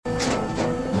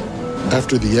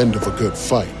After the end of a good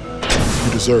fight,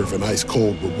 you deserve an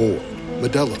ice-cold reward.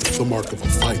 Modelo is the mark of a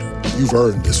fighter. You've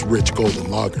earned this rich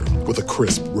golden lager with a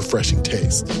crisp, refreshing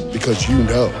taste. Because you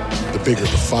know, the bigger the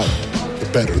fight, the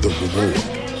better the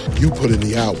reward. You put in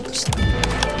the hours,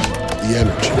 the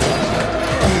energy,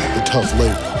 the tough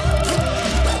labor.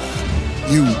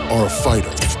 You are a fighter,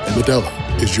 and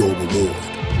Modelo is your reward.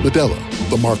 Modelo,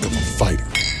 the mark of a fighter.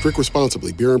 Drink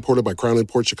responsibly. Beer imported by Crown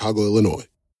Imports, Chicago, Illinois.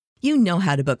 You know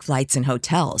how to book flights and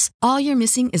hotels. All you're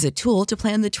missing is a tool to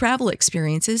plan the travel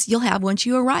experiences you'll have once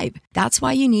you arrive. That's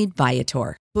why you need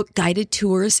Viator. Book guided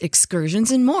tours, excursions,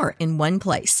 and more in one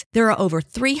place. There are over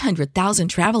 300,000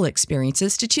 travel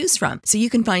experiences to choose from, so you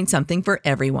can find something for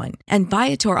everyone. And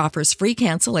Viator offers free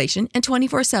cancellation and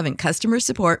 24/7 customer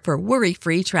support for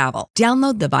worry-free travel.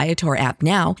 Download the Viator app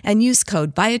now and use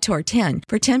code Viator10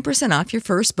 for 10% off your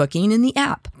first booking in the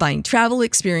app. Find travel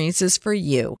experiences for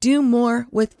you. Do more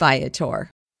with Viator.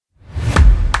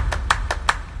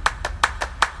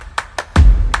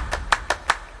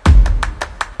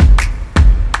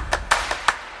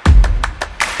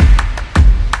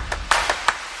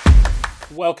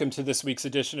 Welcome to this week's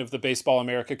edition of the Baseball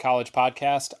America College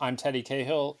Podcast. I'm Teddy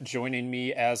Cahill. Joining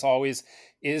me, as always,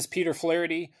 is Peter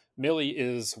Flaherty. Millie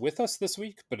is with us this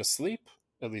week, but asleep,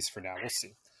 at least for now. We'll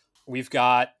see. We've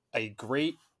got a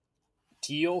great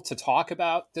deal to talk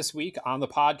about this week on the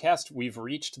podcast. We've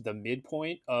reached the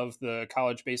midpoint of the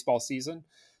college baseball season,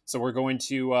 so we're going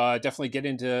to definitely get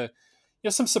into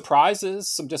some surprises,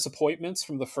 some disappointments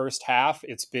from the first half.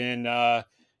 It's been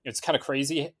it's kind of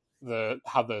crazy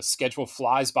how the schedule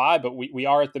flies by, but we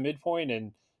are at the midpoint,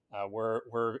 and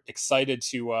we're excited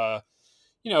to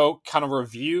kind of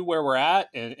review where we're at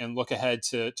and look ahead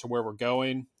to where we're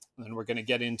going. And then we're going to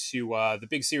get into the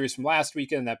big series from last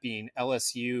weekend, that being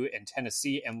LSU and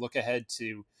Tennessee, and look ahead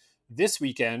to this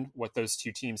weekend. What those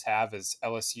two teams have is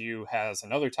LSU has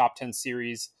another top 10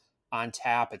 series on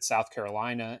tap at South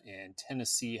Carolina, and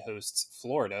Tennessee hosts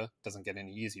Florida. Doesn't get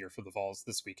any easier for the Vols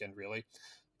this weekend, really,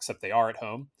 except they are at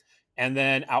home. And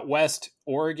then out west,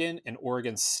 Oregon and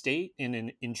Oregon State in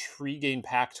an intriguing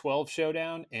Pac-12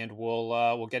 showdown. And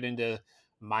we'll get into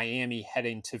Miami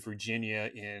heading to Virginia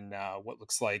in what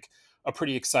looks like a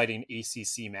pretty exciting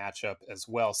ACC matchup as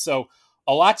well. So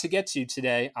a lot to get to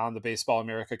today on the Baseball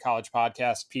America College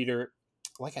Podcast. Peter,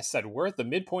 like I said, we're at the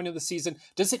midpoint of the season.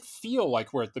 Does it feel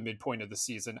like we're at the midpoint of the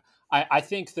season? I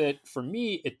think that for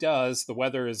me, it does. The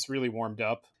weather is really warmed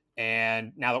up.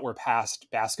 And now that we're past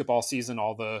basketball season,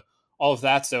 all of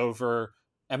that's over.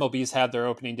 MLB's had their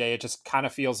opening day. It just kind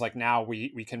of feels like now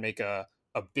we can make a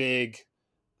big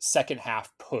second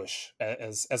half push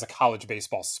as a college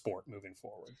baseball sport moving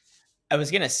forward. I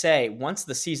was going to say, once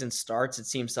the season starts, it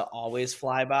seems to always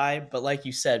fly by. But like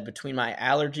you said, between my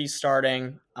allergies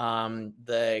starting,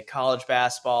 the college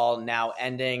basketball now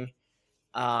ending,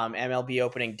 MLB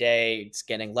opening day, it's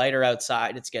getting lighter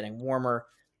outside, it's getting warmer.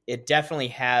 It definitely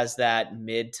has that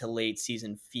mid to late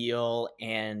season feel,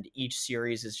 and each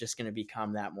series is just going to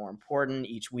become that more important,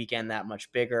 each weekend that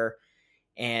much bigger,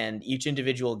 and each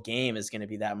individual game is going to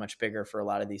be that much bigger for a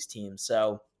lot of these teams.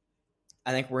 So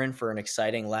I think we're in for an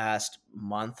exciting last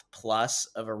month plus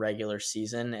of a regular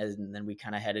season, and then we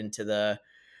kind of head into the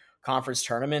conference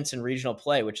tournaments and regional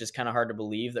play, which is kind of hard to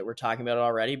believe that we're talking about it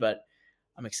already, but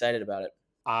I'm excited about it.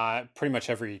 Pretty much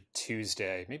every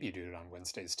Tuesday, maybe you do it on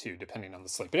Wednesdays too, depending on the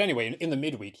slate. But anyway, in the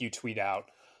midweek, you tweet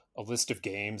out a list of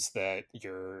games that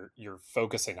you're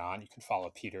focusing on. You can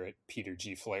follow Peter at Peter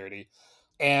G. Flaherty.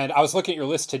 And I was looking at your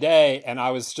list today, and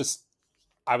I was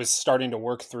starting to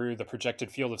work through the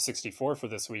projected field of 64 for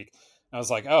this week. And I was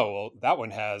like, oh, well, that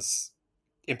one has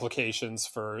implications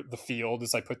for the field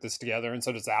as I put this together, and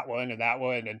so does that one and that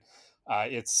one. And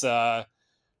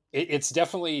it's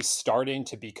definitely starting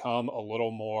to become a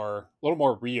little more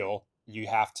real. You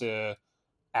have to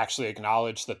actually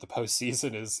acknowledge that the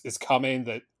postseason is coming,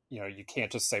 that, you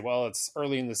can't just say, well, it's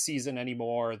early in the season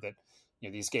anymore, that,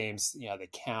 these games, they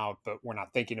count, but we're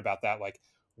not thinking about that. Like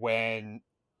when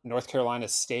North Carolina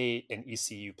State and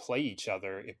ECU play each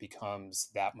other, it becomes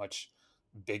that much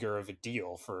bigger of a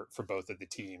deal for both of the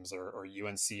teams, or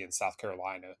UNC and South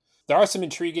Carolina. There are some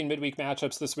intriguing midweek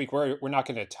matchups this week. We're not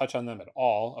going to touch on them at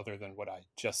all, other than what I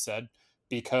just said,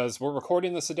 because we're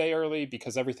recording this a day early,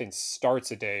 because everything starts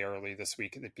a day early this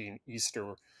week, it being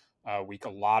Easter week.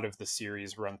 A lot of the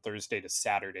series run Thursday to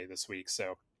Saturday this week.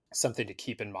 So something to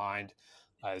keep in mind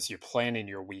as you're planning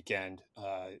your weekend.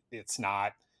 It's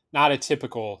not a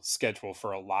typical schedule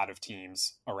for a lot of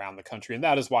teams around the country. And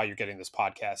that is why you're getting this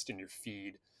podcast in your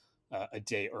feed a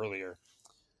day earlier.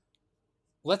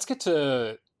 Let's get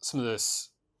to some of this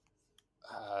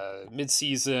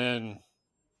midseason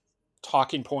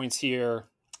talking points here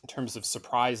in terms of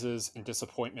surprises and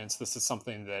disappointments. This is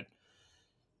something that,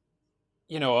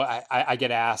 I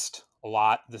get asked a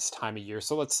lot this time of year.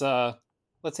 So let's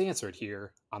answer it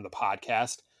here on the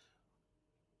podcast.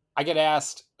 I get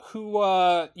asked who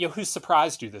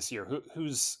surprised you this year,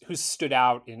 who's stood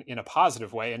out in a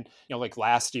positive way. And like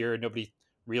last year, nobody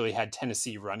really had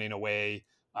Tennessee running away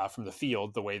from the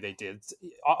field the way they did.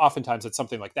 Oftentimes it's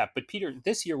something like that. But Peter,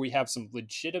 this year we have some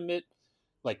legitimate,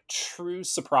 like true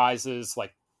surprises,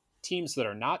 like teams that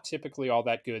are not typically all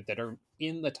that good that are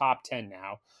in the top 10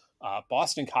 now.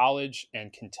 Boston College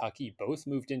and Kentucky both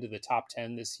moved into the top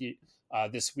 10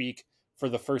 this week for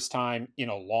the first time in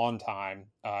a long time.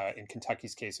 In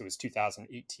Kentucky's case, it was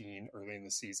 2018, early in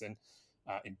the season.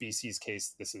 In BC's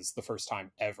case, this is the first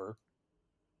time ever.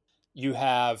 You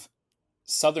have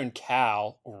Southern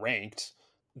Cal ranked.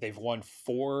 They've won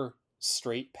 4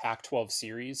 straight Pac-12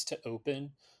 series to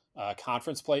open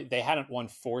conference play. They hadn't won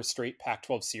 4 straight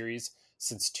Pac-12 series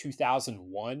since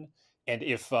 2001. And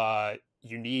if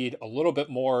you need a little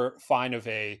bit more fine of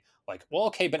a, like, well,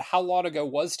 okay, but how long ago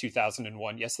was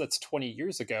 2001? Yes, that's 20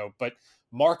 years ago. But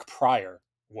Mark Pryor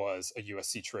was a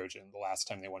USC Trojan the last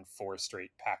time they won 4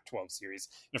 straight Pac-12 series.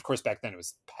 And of course, back then it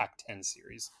was Pac-10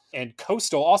 series. And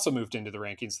Coastal also moved into the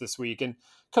rankings this week. And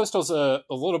Coastal's a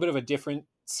little bit of a difference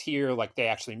here. Like, they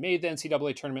actually made the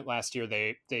NCAA tournament last year.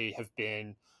 They have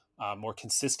been more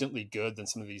consistently good than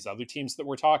some of these other teams that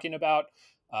we're talking about.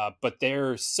 But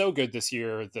they're so good this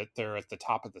year that they're at the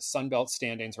top of the Sun Belt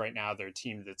standings right now. They're a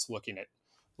team that's looking at,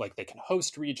 like, they can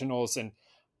host regionals. And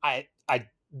I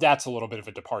that's a little bit of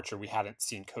a departure. We hadn't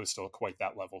seen Coastal quite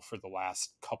that level for the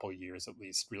last couple of years, at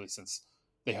least, really, since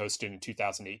they hosted in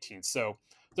 2018. So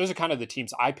those are kind of the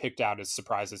teams I picked out as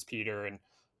surprises, Peter. And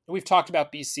we've talked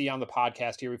about BC on the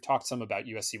podcast here. We've talked some about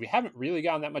USC. We haven't really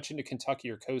gotten that much into Kentucky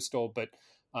or Coastal, but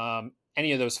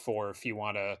any of those 4, if you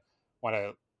want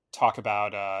to talk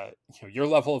about your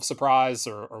level of surprise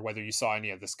or whether you saw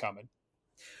any of this coming.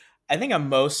 I think I'm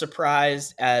most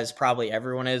surprised, as probably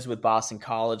everyone is, with Boston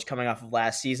College coming off of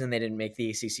last season. They didn't make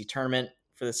the ACC tournament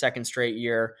for the second straight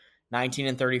year,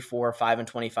 19-34,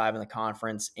 5-25 in the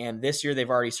conference. And this year they've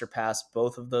already surpassed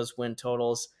both of those win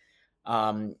totals.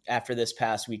 After this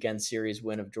past weekend series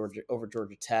win of Georgia over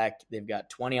Georgia Tech, they've got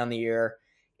 20 on the year,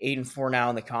 8-4 now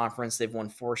in the conference. They've won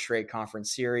 4 straight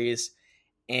conference series,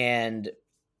 and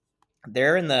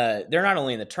they're not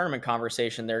only in the tournament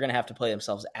conversation, they're going to have to play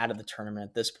themselves out of the tournament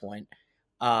at this point.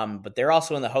 But they're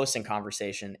also in the hosting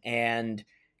conversation. And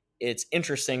it's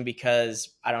interesting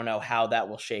because I don't know how that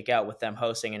will shake out with them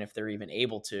hosting and if they're even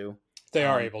able to. They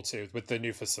are able to. With the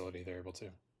new facility, they're able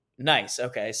to. Nice.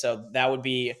 Okay. So that would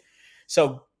be,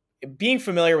 so being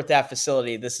familiar with that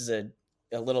facility, this is a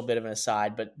little bit of an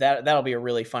aside, but that'll be a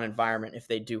really fun environment if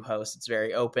they do host. It's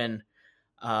very open,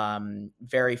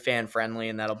 very fan friendly,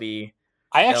 and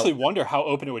I actually wonder how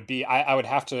open it would be. I would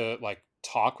have to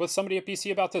talk with somebody at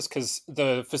BC about this, because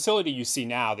the facility you see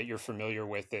now that you're familiar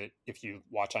with, it, if you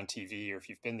watch on TV or if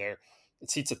you've been there,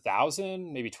 it seats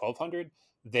 1,000, maybe 1,200.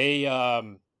 They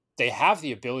have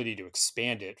the ability to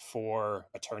expand it for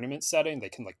a tournament setting. They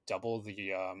can double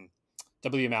the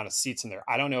amount of seats in there.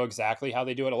 I don't know exactly how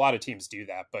they do it. A lot of teams do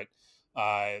that, but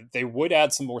they would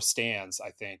add some more stands,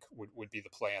 I think would be the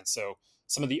plan. So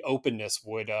some of the openness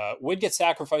would get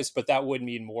sacrificed, but that would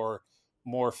mean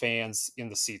more fans in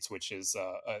the seats, which is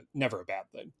never a bad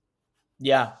thing.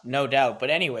 Yeah, no doubt. But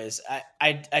anyways,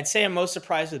 I'd say I'm most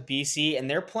surprised with BC, and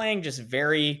they're playing just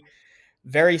very,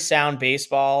 very sound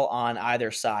baseball on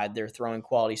either side. They're throwing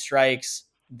quality strikes.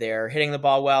 They're hitting the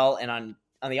ball well. And on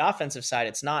the offensive side,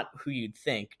 it's not who you'd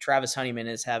think. Travis Honeyman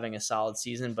is having a solid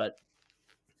season, but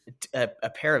a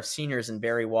pair of seniors in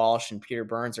Barry Walsh and Peter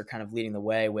Burns are kind of leading the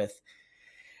way with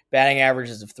batting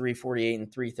averages of 348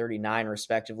 and 339,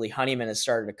 respectively. Honeyman has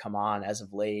started to come on as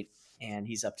of late, and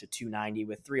he's up to 290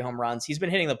 with 3 home runs. He's been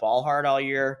hitting the ball hard all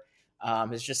year.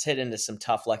 Has just hit into some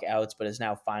tough luck outs, but is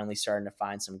now finally starting to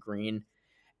find some green.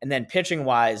 And then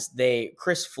pitching-wise,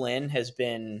 Chris Flynn has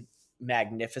been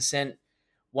magnificent.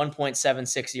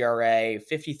 1.76 ERA,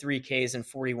 53 Ks in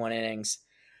 41 innings,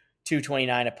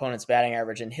 229 opponent's batting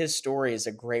average. And his story is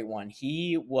a great one.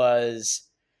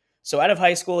 So out of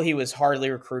high school, he was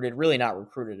hardly recruited, really not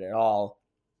recruited at all.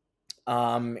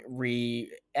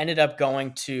 Ended up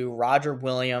going to Roger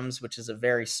Williams, which is a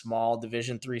very small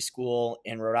Division III school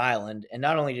in Rhode Island. And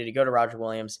not only did he go to Roger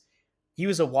Williams, he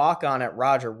was a walk-on at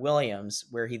Roger Williams,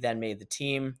 where he then made the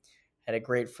team, had a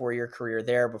great 4-year career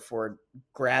there before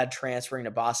grad transferring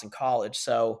to Boston College.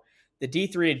 So the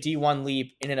D3 to D1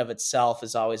 leap in and of itself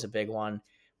is always a big one.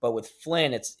 But with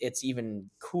Flynn, it's even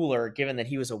cooler, given that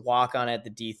he was a walk-on at the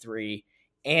D3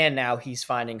 And now he's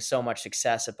finding so much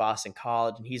success at Boston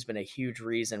College, and he's been a huge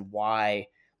reason why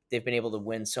they've been able to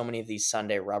win so many of these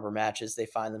Sunday rubber matches they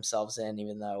find themselves in,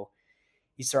 even though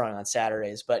he's throwing on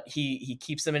Saturdays. But he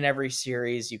keeps them in every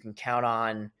series. You can count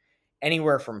on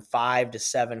anywhere from 5 to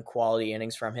 7 quality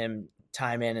innings from him,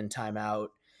 time in and time out.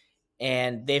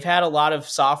 And they've had a lot of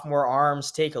sophomore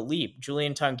arms take a leap.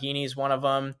 Julian Tongini is one of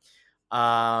them.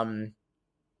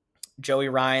 Joey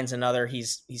Ryan's another.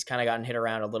 He's kind of gotten hit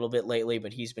around a little bit lately,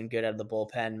 but he's been good out of the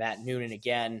bullpen. Matt Noonan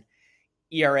again,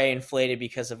 ERA inflated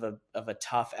because of a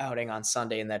tough outing on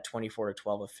Sunday in that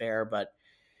 24-12 affair, but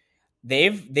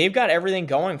they've got everything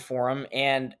going for them.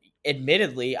 And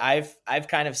admittedly, I've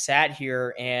kind of sat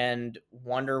here and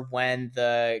wonder when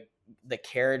the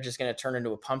carriage is going to turn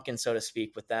into a pumpkin, so to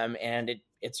speak, with them, and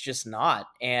it's just not.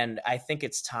 And I think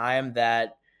it's time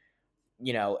that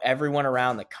everyone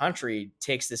around the country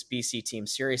takes this BC team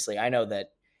seriously. I know that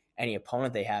any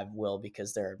opponent they have will,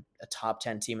 because they're a top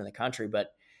 10 team in the country,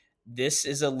 but this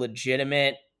is a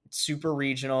legitimate super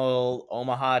regional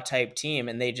Omaha type team,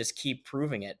 and they just keep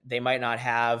proving it. They might not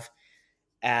have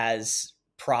as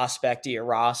prospecty a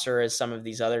roster as some of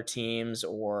these other teams,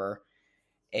 or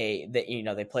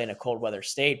they play in a cold weather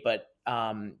state, but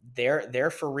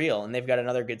they're for real, and they've got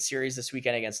another good series this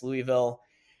weekend against Louisville.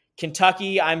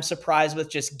 Kentucky, I'm surprised with,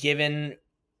 just given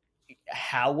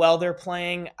how well they're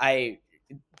playing. 25-3,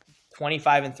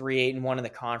 8-1 in the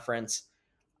conference.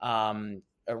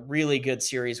 A really good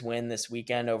series win this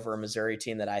weekend over a Missouri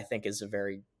team that I think is a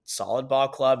very solid ball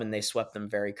club, and they swept them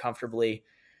very comfortably.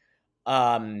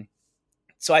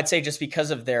 So I'd say just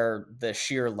because of the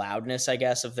sheer loudness, I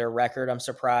guess, of their record, I'm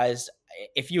surprised.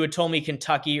 If you had told me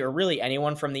Kentucky, or really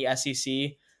anyone from the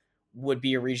SEC, would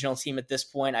be a regional team at this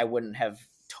point, I wouldn't have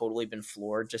totally been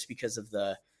floored, just because of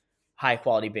the high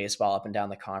quality baseball up and down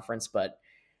the conference. But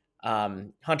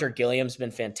Hunter Gilliam's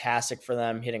been fantastic for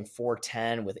them, hitting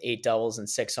 .410 with 8 doubles and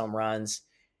 6 home runs.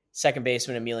 Second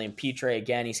baseman Emilian Pitre,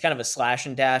 again, he's kind of a slash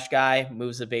and dash guy,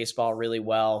 moves the baseball really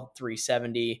well,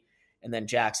 .370. And then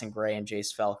Jackson Gray and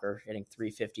Jace Felker hitting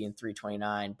 .350 and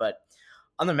 .329. But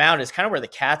on the mound is kind of where the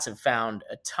Cats have found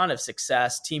a ton of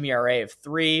success. Team ERA of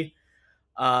 3.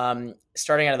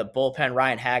 Starting out of the bullpen,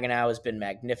 Ryan Hagenow has been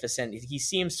magnificent. He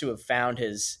seems to have found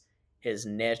his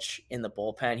niche in the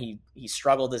bullpen. He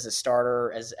struggled as a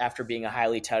starter after being a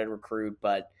highly touted recruit,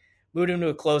 but moved him to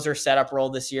a closer setup role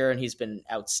this year, and he's been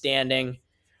outstanding.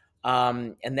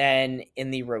 And then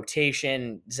in the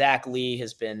rotation, Zach Lee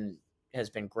has been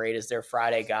great as their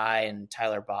Friday guy, and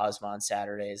Tyler Bosma on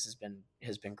Saturdays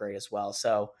has been great as well.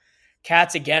 So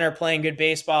Cats again are playing good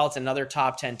baseball. It's another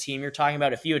top 10 team you're talking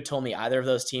about. If you had told me either of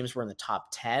those teams were in the top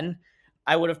 10,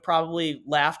 I would have probably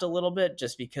laughed a little bit,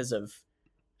 just because of,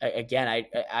 again,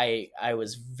 I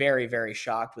was very, very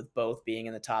shocked with both being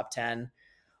in the top 10.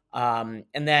 And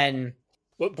then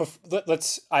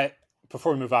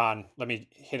before we move on, let me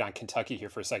hit on Kentucky here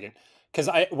for a second, because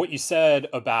what you said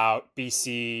about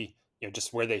BC,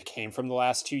 just where they came from the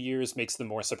last 2 years, makes them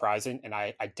more surprising. And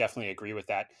I definitely agree with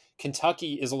that.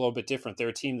 Kentucky is a little bit different. They're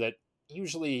a team that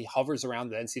usually hovers around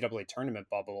the NCAA tournament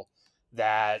bubble,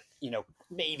 that,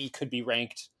 maybe could be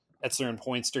ranked at certain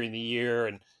points during the year.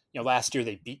 And, last year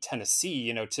they beat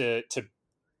Tennessee, to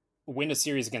win a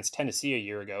series against Tennessee a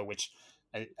year ago, which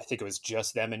I think it was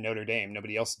just them and Notre Dame.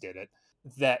 Nobody else did it.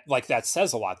 That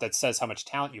says a lot. That says how much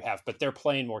talent you have, but they're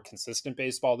playing more consistent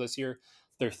baseball this year.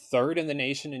 They're 3rd in the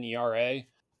nation in ERA.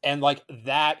 And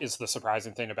that is the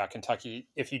surprising thing about Kentucky.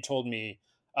 If you told me,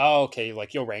 oh, okay,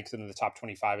 you'll rank them in the top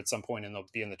 25 at some point and they'll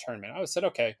be in the tournament, I would have said,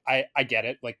 okay, I get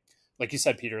it. Like you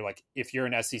said, Peter, if you're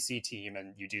an SEC team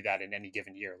and you do that in any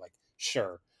given year,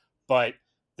 sure. But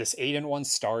this 8-1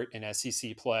 start in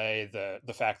SEC play,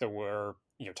 the fact that we're,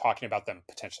 talking about them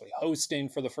potentially hosting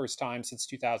for the first time since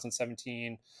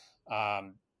 2017,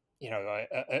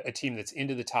 a team that's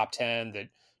into the top 10 that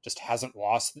just hasn't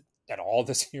lost at all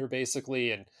this year,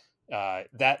 basically. And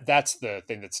that's the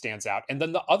thing that stands out. And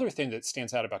then the other thing that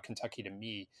stands out about Kentucky to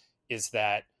me is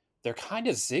that they're kind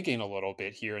of zigging a little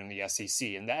bit here in the SEC.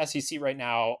 And the SEC right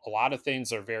now, a lot of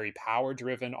things are very power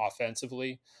driven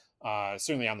offensively,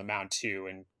 certainly on the mound too.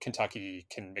 And Kentucky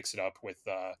can mix it up with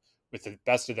the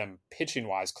best of them pitching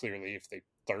wise, clearly, if they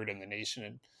 3rd in the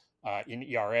nation in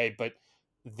ERA. But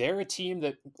they're a team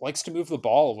that likes to move the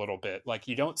ball a little bit.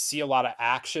 You don't see a lot of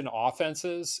action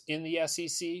offenses in the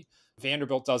SEC.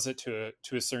 Vanderbilt does it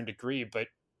to a certain degree, but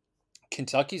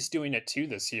Kentucky's doing it too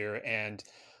this year. And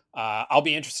I'll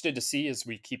be interested to see, as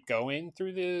we keep going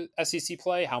through the SEC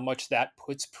play, how much that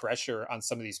puts pressure on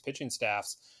some of these pitching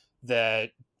staffs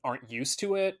that aren't used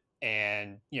to it.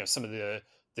 And, some of the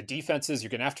defenses,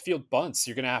 you're going to have to field bunts.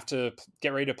 You're going to have to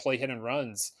get ready to play hit and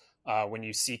runs. When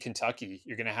you see Kentucky,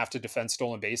 you're going to have to defend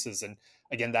stolen bases. And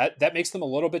again, that makes them a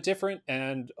little bit different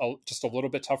and just a little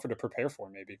bit tougher to prepare for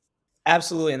maybe.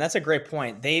 Absolutely, and that's a great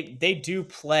point. They do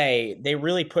play. They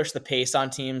really push the pace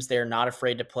on teams. They're not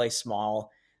afraid to play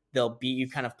small. They'll beat you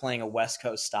kind of playing a West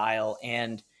Coast style.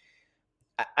 And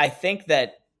I think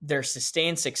that their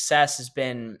sustained success has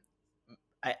been,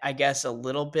 I guess, a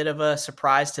little bit of a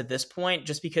surprise to this point,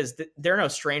 just because they're no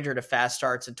stranger to fast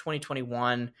starts. In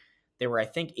 2021, they were, I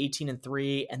think,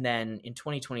 18-3, and then in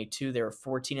 2022 they were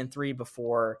 14-3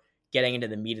 before getting into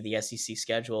the meat of the SEC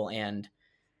schedule, and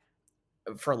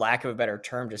for lack of a better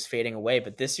term, just fading away.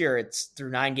 But this year it's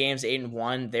through 9 games,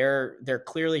 8-1. They're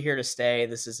clearly here to stay.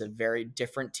 This is a very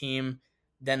different team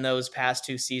than those past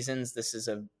 2 seasons. This is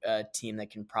a team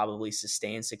that can probably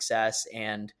sustain success.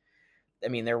 And I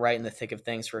mean, they're right in the thick of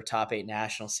things for a top 8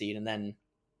 national seed. And then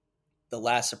the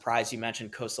last surprise you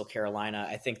mentioned, Coastal Carolina.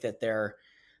 I think that they're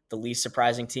the least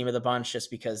surprising team of the bunch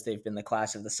just because they've been the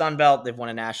class of the Sun Belt. They've won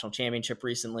a national championship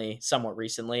somewhat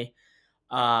recently.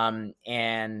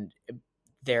 And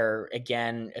they're,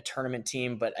 again, a tournament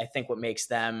team, but I think what makes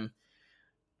them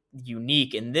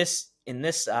unique in this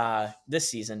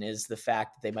season is the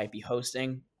fact that they might be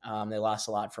hosting. They lost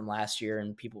a lot from last year,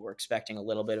 and people were expecting a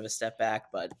little bit of a step back,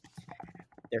 but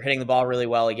they're hitting the ball really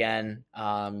well again.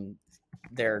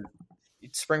 Their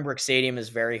Springbrook Stadium is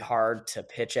very hard to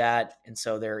pitch at, and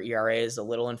so their ERA is a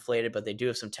little inflated, but they do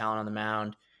have some talent on the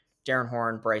mound. Darren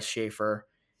Horn, Bryce Schaefer,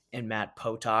 and Matt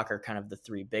Potok are kind of the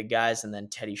 3 big guys, and then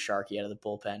Teddy Sharkey out of the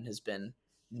bullpen has been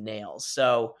nails.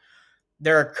 So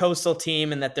they're a coastal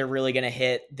team in that they're really going to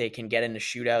hit. They can get into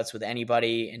shootouts with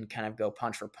anybody and kind of go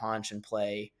punch for punch and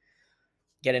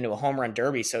get into a home run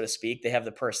derby, so to speak. They have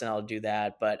the personnel to do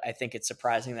that, but I think it's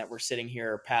surprising that we're sitting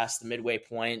here past the midway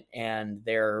point and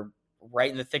they're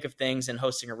right in the thick of things and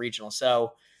hosting a regional.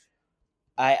 So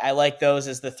I like those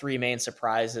as the 3 main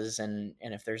surprises, and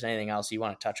if there's anything else you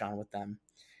want to touch on with them,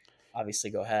 obviously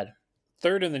go ahead.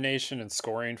 3rd in the nation in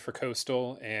scoring for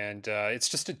Coastal, and it's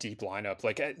just a deep lineup.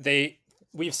 Like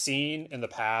we've seen in the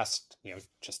past,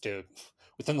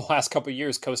 within the last couple of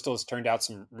years, Coastal has turned out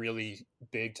some really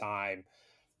big time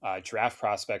draft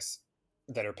prospects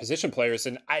that are position players,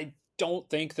 and I don't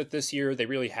think that this year they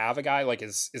really have a guy like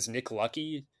is Nick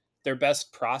Lucky their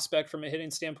best prospect from a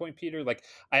hitting standpoint, Peter? Like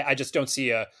I just don't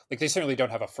see they certainly don't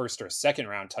have a 1st or a 2nd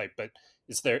round type, but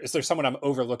is there someone I'm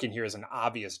overlooking here as an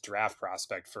obvious draft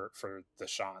prospect for the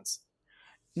Shawns?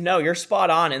 No, you're spot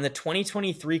on. In the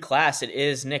 2023 class, it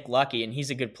is Nick Lucky, and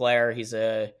he's a good player. He's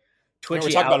a twitchy.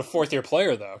 We're talking about a 4th-year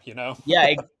player, though,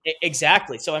 Yeah,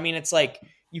 exactly. So, I mean, it's like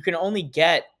you can only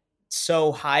get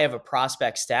so high of a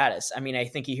prospect status. I mean, I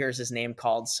think he hears his name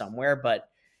called somewhere, but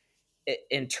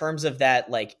in terms of that,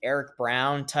 like Eric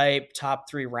Brown type top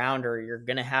 3 rounder, you're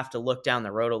going to have to look down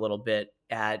the road a little bit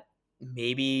at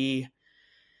maybe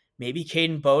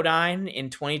Caden Bodine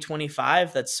in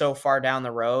 2025. That's so far down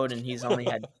the road, and he's only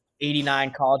had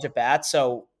 89 college at bats.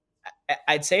 So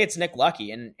I'd say it's Nick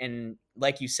Lucky. And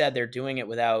like you said, they're doing it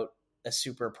without a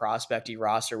super prospecty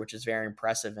roster, which is very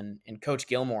impressive. And Coach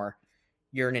Gilmore,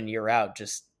 year in and year out,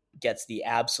 just gets the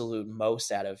absolute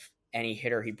most out of any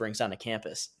hitter he brings onto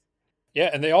campus. Yeah,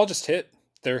 and they all just hit.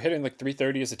 They're hitting like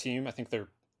 330 as a team. I think they're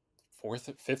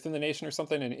 4th, 5th in the nation or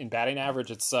something in batting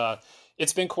average.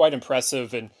 It's been quite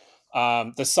impressive. And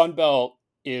the Sun Belt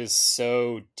is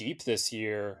so deep this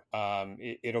year.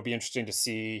 It'll be interesting to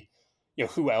see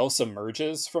who else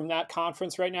emerges from that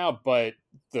conference right now. But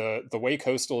the way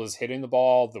Coastal is hitting the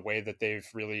ball, the way that they've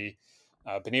really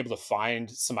been able to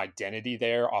find some identity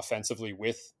there offensively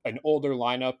with an older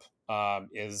lineup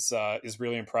is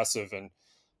really impressive. And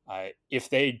if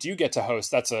they do get to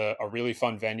host, that's a really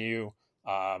fun venue.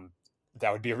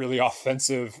 That would be a really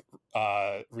offensive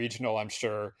regional, I'm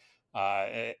sure.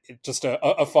 Just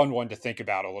a fun one to think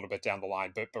about a little bit down the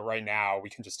line. But right now we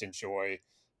can just enjoy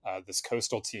this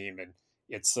Coastal team, and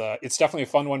it's definitely a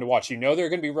fun one to watch. There are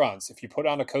going to be runs. If you put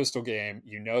on a Coastal game,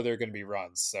 there are going to be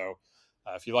runs. So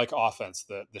if you like offense,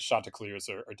 the Chanticleers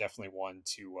are definitely one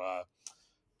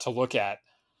to look at.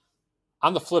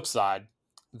 On the flip side,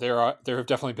 there have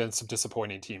definitely been some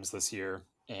disappointing teams this year.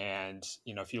 And,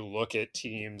 if you look at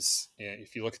teams,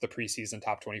 if you look at the preseason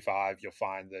top 25, you'll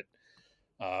find that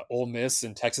Ole Miss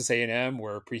and Texas A&M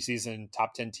were preseason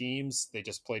top 10 teams. They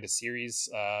just played a series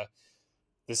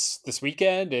this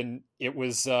weekend, and it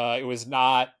was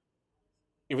not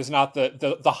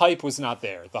the hype was not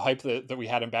there. The hype that we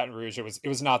had in Baton Rouge, it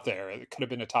was not there. It could have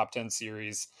been a top 10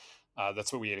 series.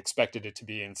 That's what we had expected it to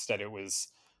be. Instead, it was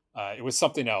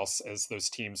something else, as those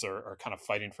teams are kind of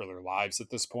fighting for their lives at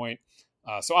this point.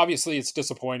 So obviously it's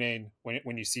disappointing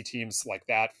when you see teams like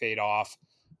that fade off.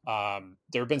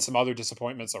 There have been some other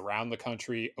disappointments around the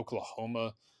country.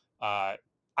 Oklahoma,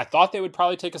 I thought they would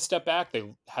probably take a step back. They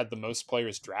had the most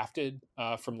players drafted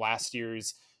from last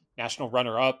year's national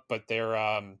runner-up, but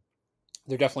they're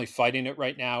definitely fighting it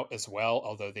right now as well,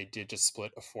 although they did just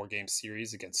split a 4-game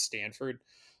series against Stanford.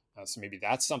 So maybe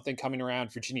that's something coming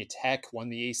around. Virginia Tech won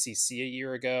the ACC a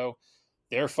year ago.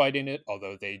 They're fighting it,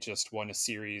 although they just won a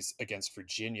series against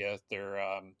Virginia.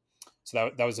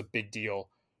 So that was a big deal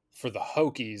for the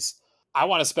Hokies. I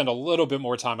want to spend a little bit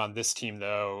more time on this team,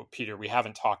 though, Peter. We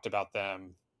haven't talked about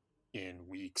them in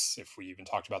weeks, if we even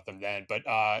talked about them then, but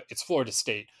it's Florida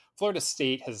State. Florida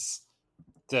State has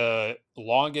the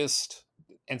longest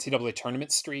NCAA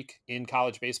tournament streak in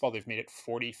college baseball. They've made it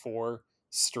 44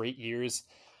 straight years.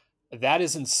 That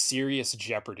is in serious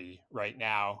jeopardy right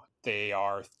now. They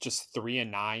are just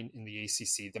 3-9 in the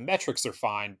ACC. The metrics are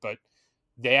fine, but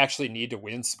they actually need to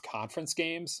win some conference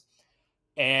games.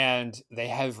 And they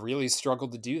have really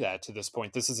struggled to do that to this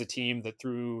point. This is a team that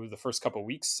through the first couple of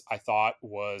weeks, I thought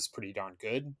was pretty darn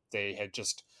good. They had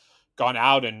just gone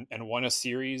out and won a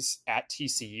series at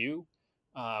TCU.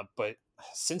 But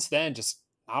since then, just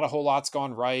not a whole lot's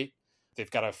gone right.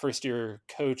 They've got a first-year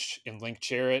coach in Link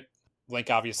Jarrett. Link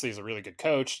obviously is a really good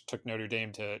coach, took Notre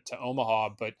Dame to Omaha,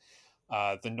 but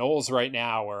the Noles right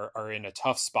now are in a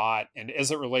tough spot. And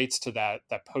as it relates to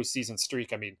that postseason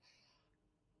streak, I mean,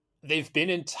 they've been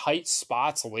in tight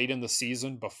spots late in the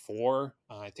season before.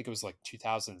 I think it was like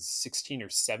 2016 or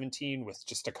 17 with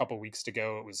just a couple weeks to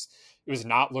go. It was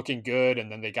not looking good.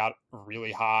 And then they got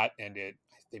really hot and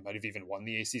they might've even won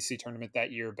the ACC tournament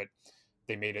that year, but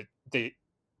they made it,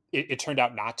 it turned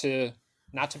out not to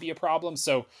be a problem.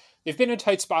 So they've been in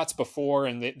tight spots before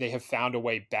and they have found a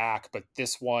way back, but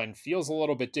this one feels a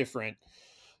little bit different.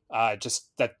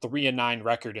 Just that 3-9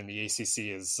 record in the ACC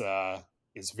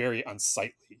is very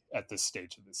unsightly at this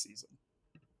stage of the season.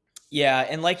 Yeah,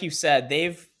 and like you said,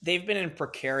 they've been in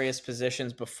precarious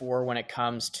positions before when it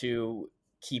comes to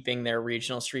keeping their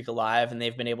regional streak alive, and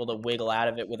they've been able to wiggle out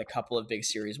of it with a couple of big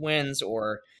series wins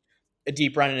or a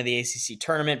deep run into the ACC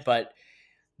tournament. But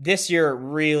this year it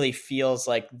really feels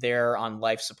like they're on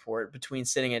life support between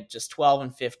sitting at just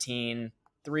 12-15,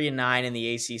 3-9 in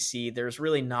the ACC. There's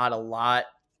really not a lot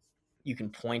you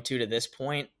can point to this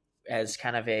point as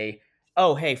kind of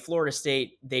oh, hey, Florida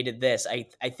State, they did this.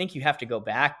 I think you have to go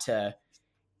back to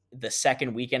the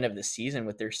second weekend of the season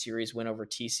with their series win over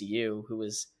TCU, who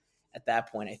was at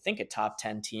that point, I think, a top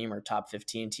 10 team or top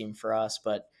 15 team for us.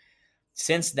 But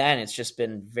since then, it's just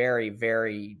been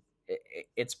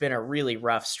it's been a really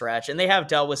rough stretch. And they have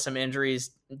dealt with some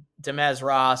injuries. Demez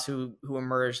Ross, who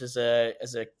emerged as a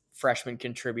freshman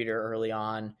contributor early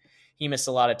on, he missed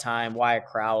a lot of time. Wyatt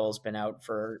Crowell's been out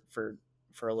for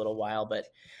a little while, but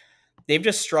they've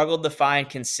just struggled to find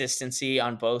consistency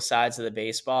on both sides of the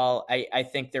baseball. I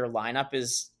think their lineup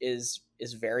is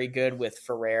very good with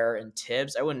Ferrer and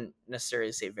Tibbs. I wouldn't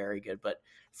necessarily say very good, but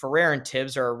Ferrer and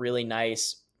Tibbs are a really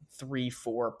nice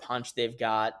 3-4 punch they've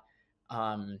got.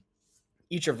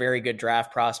 Each are very good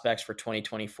draft prospects for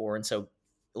 2024. And so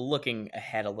looking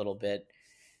ahead a little bit,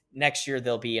 next year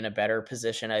they'll be in a better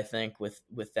position, I think, with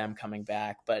them coming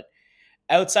back. But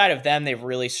outside of them, they've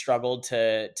really struggled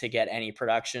to get any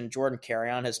production. Jordan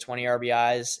Carrion has 20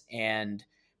 RBIs, and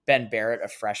Ben Barrett, a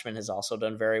freshman, has also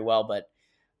done very well. But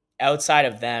outside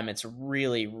of them, it's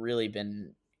really, really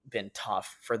been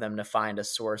tough for them to find a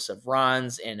source of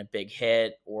runs and a big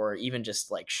hit, or even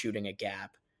just like shooting a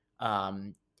gap.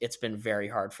 It's been very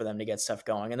hard for them to get stuff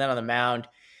going. And then on the mound,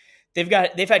 they've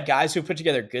had guys who put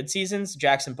together good seasons.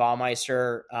 Jackson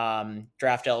Baumeister,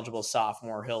 draft eligible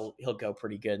sophomore, he'll go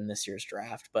pretty good in this year's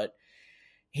draft, but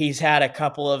he's had a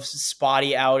couple of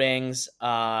spotty outings.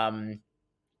 And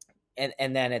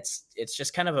then it's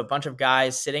just kind of a bunch of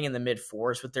guys sitting in the mid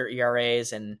fours with their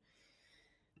ERAs, and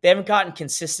they haven't gotten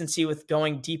consistency with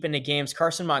going deep into games.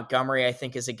 Carson Montgomery, I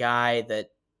think, is a guy that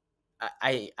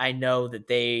I know that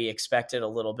they expected a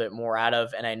little bit more out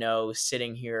of, and I know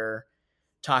sitting here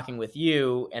talking with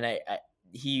you, and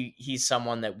he's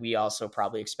someone that we also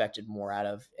probably expected more out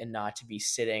of, and not to be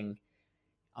sitting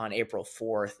on April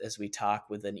 4th as we talk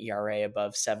with an ERA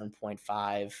above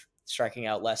 7.5, striking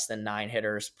out less than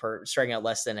striking out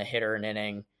less than a hitter an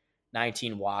inning,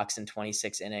 19 walks in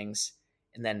 26 innings,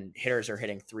 and then hitters are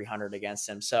hitting 300 against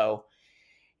him. So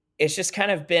it's just kind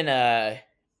of been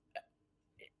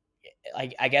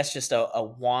I guess just a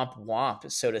womp,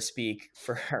 so to speak,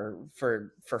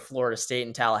 for Florida State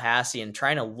and Tallahassee, and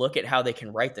trying to look at how they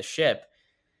can right the ship.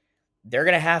 They're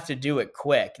going to have to do it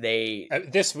quick.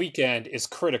 This weekend is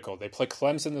critical. They play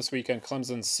Clemson this weekend.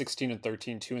 Clemson's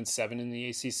 16-13, 2-7 in the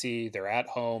ACC. They're at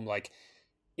home. Like,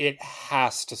 it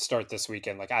has to start this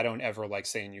weekend. Like, I don't ever like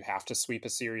saying you have to sweep a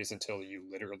series until you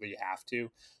literally have to.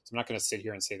 So I'm not going to sit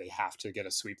here and say they have to get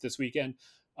a sweep this weekend,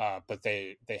 but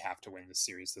they have to win this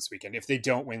series this weekend. If they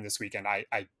don't win this weekend, I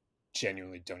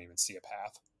genuinely don't even see a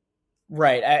path.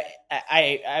 Right.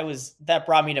 I was, that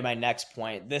brought me to my next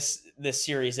point. This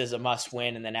series is a must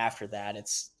win. And then after that,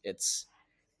 it's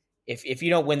if you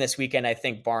don't win this weekend, I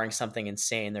think barring something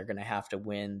insane, they're going to have to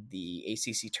win the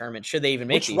ACC tournament. Should they even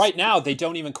make Which these? right now they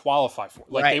don't even qualify for.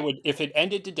 Like, Right. they would, if it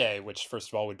ended today, which first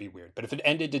of all would be weird, but if it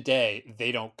ended today,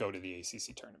 they don't go to the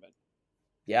ACC tournament.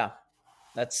 Yeah.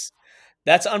 That's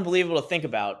unbelievable to think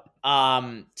about.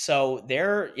 So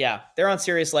they're on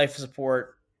serious life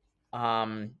support.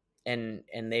 And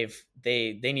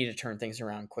they need to turn things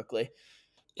around quickly.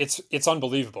 It's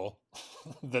unbelievable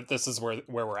that this is where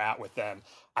we're at with them.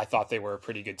 I thought they were a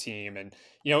pretty good team, and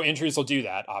injuries will do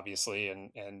that, obviously,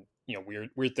 and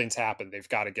weird things happen. They've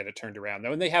got to get it turned around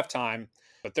though, and they have time.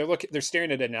 But they're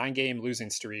staring at a 9-game losing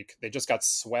streak. They just got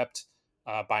swept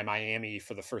by Miami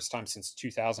for the first time since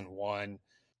 2001.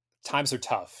 Times are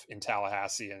tough in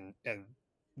Tallahassee, and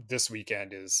this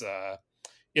weekend is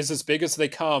as big as they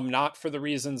come, not for the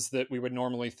reasons that we would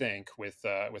normally think with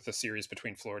a series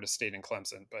between Florida State and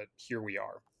Clemson, but here we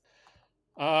are.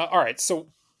 All right, so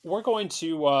we're going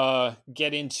to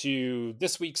get into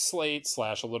this week's slate /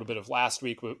 a little bit of last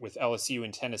week with LSU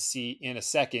and Tennessee in a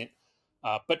second.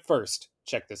 But first,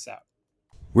 check this out.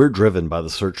 We're driven by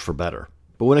the search for better.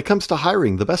 But when it comes to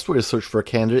hiring, the best way to search for a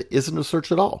candidate isn't to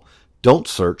search at all. Don't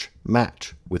search,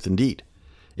 match with Indeed.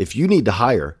 If you need to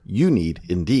hire, you need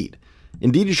Indeed.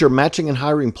 Indeed is your matching and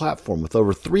hiring platform with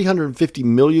over 350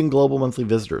 million global monthly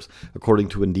visitors, according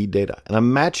to Indeed data, and a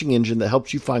matching engine that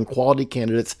helps you find quality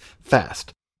candidates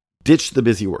fast. Ditch the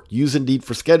busy work. Use Indeed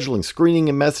for scheduling, screening,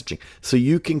 and messaging so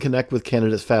you can connect with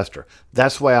candidates faster.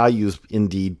 That's why I use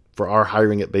Indeed for our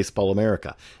hiring at Baseball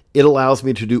America. It allows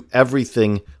me to do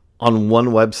everything on one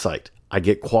website. I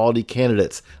get quality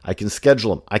candidates. I can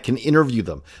schedule them. I can interview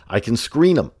them. I can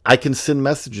screen them. I can send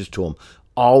messages to them,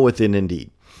 all within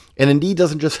Indeed. And Indeed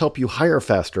doesn't just help you hire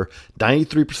faster.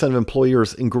 93% of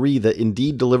employers agree that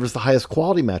Indeed delivers the highest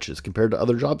quality matches compared to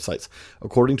other job sites,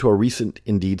 according to a recent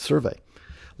Indeed survey.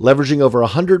 Leveraging over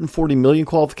 140 million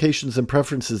qualifications and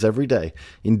preferences every day,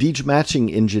 Indeed's matching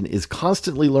engine is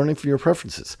constantly learning from your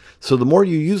preferences. So the more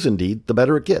you use Indeed, the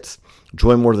better it gets.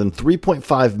 Join more than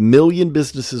 3.5 million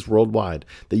businesses worldwide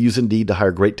that use Indeed to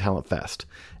hire great talent fast.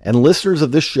 And listeners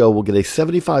of this show will get a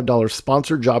 $75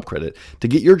 sponsored job credit to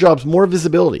get your jobs more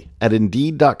visibility at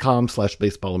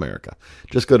Indeed.com/BaseballAmerica.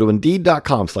 Just go to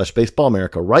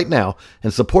Indeed.com/BaseballAmerica right now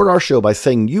and support our show by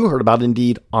saying you heard about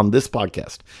Indeed on this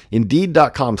podcast.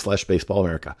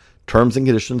 Indeed.com/BaseballAmerica. Terms and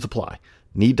conditions apply.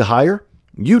 Need to hire?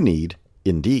 You need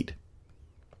Indeed.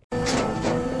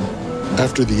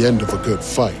 After the end of a good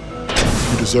fight,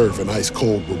 you deserve an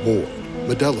ice-cold reward.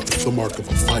 Modelo, the mark of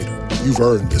a fighter. You've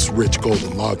earned this rich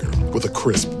golden lager with a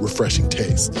crisp, refreshing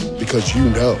taste. Because you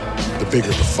know, the bigger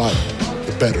the fight,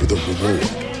 the better the reward.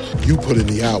 You put in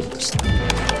the hours,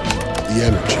 the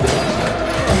energy,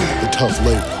 the tough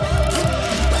labor.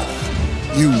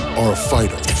 You are a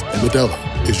fighter, and Modelo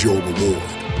is your reward.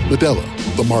 Modelo,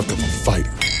 the mark of a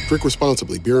fighter. Drink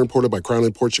responsibly. Beer imported by Crown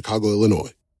Imports, Chicago,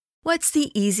 Illinois. What's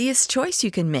the easiest choice you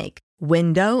can make?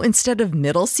 Window instead of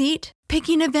middle seat?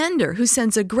 Picking a vendor who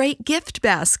sends a great gift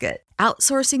basket?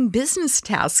 Outsourcing business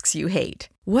tasks you hate?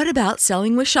 What about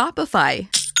selling with Shopify?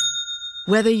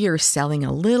 Whether you're selling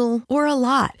a little or a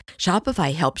lot,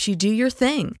 Shopify helps you do your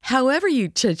thing, however you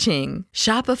cha-ching.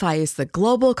 Shopify is the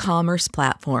global commerce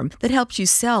platform that helps you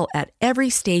sell at every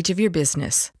stage of your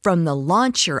business. From the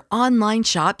launch your online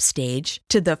shop stage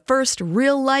to the first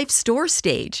real-life store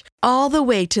stage, all the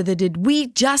way to the did we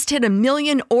just hit 1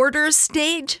 million orders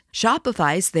stage.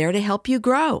 Shopify's there to help you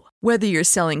grow. Whether you're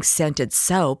selling scented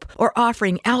soap or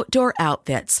offering outdoor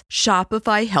outfits,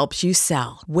 Shopify helps you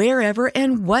sell. Wherever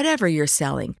and whatever you're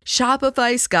selling,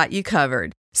 Shopify's got you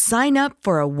covered. Sign up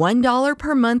for a $1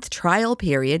 per month trial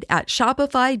period at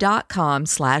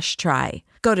shopify.com/try.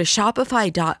 Go to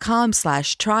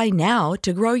shopify.com/try now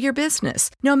to grow your business,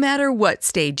 no matter what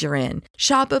stage you're in.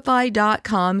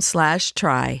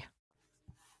 Shopify.com/try.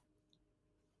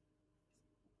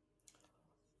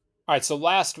 All right, so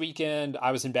last weekend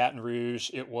I was in Baton Rouge.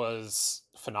 It was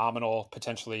phenomenal,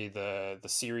 potentially the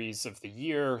series of the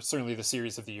year, certainly the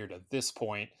series of the year to this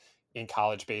point in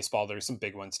college baseball. There's some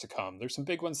big ones to come. There's some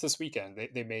big ones this weekend.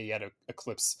 They may yet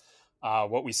eclipse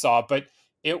what we saw, but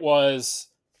it was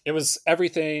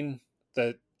everything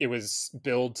that it was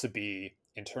billed to be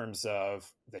in terms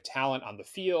of the talent on the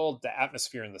field, the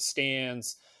atmosphere in the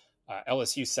stands,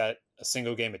 LSU set a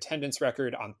single game attendance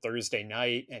record on Thursday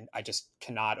night, and I just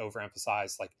cannot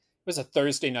overemphasize, like, it was a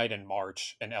Thursday night in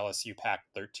March, and LSU packed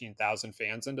 13,000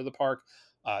 fans into the park.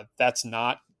 That's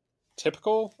not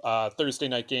typical. Thursday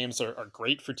night games are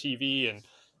great for TV, and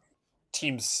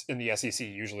teams in the SEC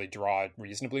usually draw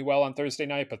reasonably well on Thursday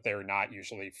night, but they're not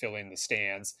usually filling the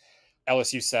stands.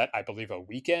 LSU set, I believe, a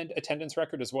weekend attendance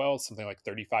record as well. Something like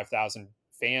 35,000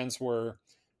 fans were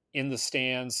in the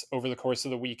stands over the course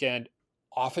of the weekend.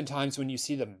 Oftentimes when you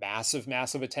see the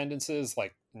massive attendances,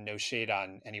 like, no shade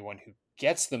on anyone who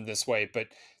gets them this way, but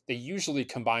they usually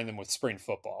combine them with spring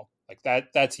football. Like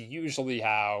that's usually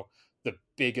how the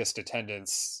biggest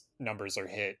attendance numbers are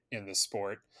hit in the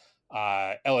sport.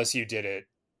 LSU did it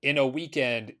in a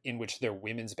weekend in which their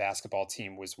women's basketball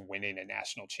team was winning a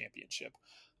national championship.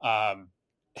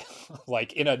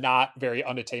 Like, in a not very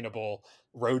unattainable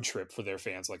road trip for their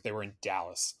fans. Like, they were in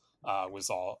Dallas, was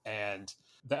all. And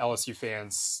the LSU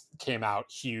fans came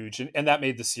out huge, and that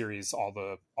made the series all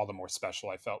the more special,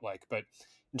 I felt like. But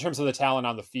in terms of the talent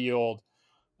on the field,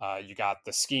 you got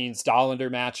the Skeens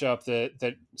Dollander matchup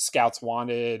that scouts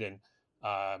wanted, and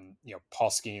Paul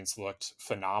Skeens looked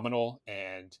phenomenal,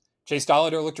 and Chase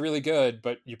Dollander looked really good,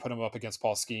 but you put him up against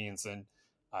Paul Skeens, and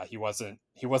he wasn't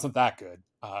that good.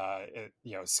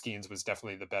 Skeens was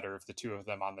definitely the better of the two of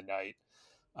them on the night,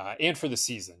 and for the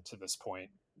season to this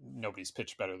point. Nobody's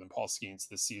pitched better than Paul Skeens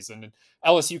this season. And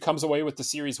LSU comes away with the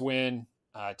series win.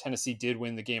 Tennessee did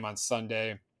win the game on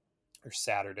Sunday or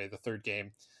Saturday, the third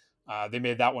game. They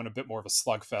made that one a bit more of a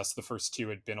slugfest. The first two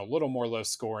had been a little more low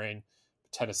scoring.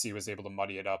 Tennessee was able to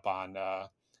muddy it up on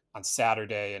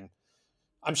Saturday. And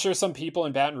I'm sure some people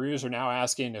in Baton Rouge are now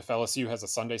asking if LSU has a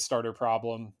Sunday starter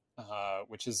problem,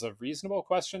 which is a reasonable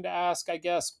question to ask, I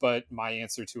guess. But my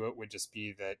answer to it would just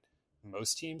be that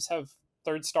most teams have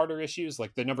third starter issues.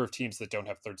 Like, the number of teams that don't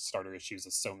have third starter issues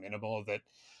is so minimal that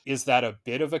is that a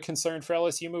bit of a concern for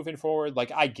LSU moving forward?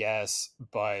 Like, I guess,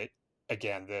 but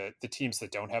again, the teams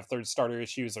that don't have third starter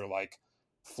issues are like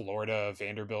Florida,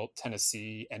 Vanderbilt,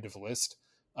 Tennessee, end of list.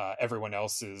 Everyone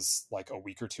else is like a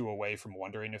week or two away from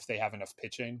wondering if they have enough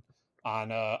pitching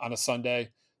on a Sunday.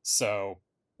 So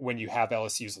when you have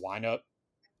LSU's lineup,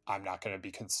 I'm not going to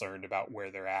be concerned about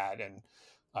where they're at. And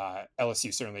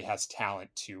LSU certainly has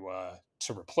talent to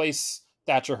replace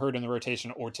Thatcher Hurd in the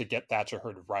rotation, or to get Thatcher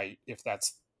Hurd right, if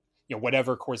that's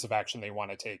whatever course of action they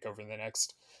want to take over the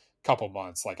next couple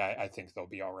months. Like, I think they'll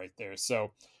be all right there.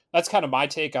 So that's kind of my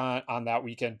take on that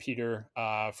weekend, Peter.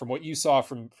 From what you saw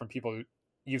from people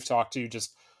you've talked to,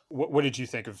 just what did you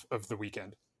think of the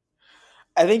weekend?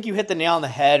 I think you hit the nail on the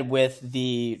head with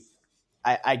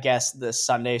I guess the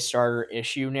Sunday starter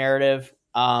issue narrative.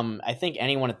 I think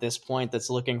anyone at this point that's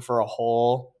looking for a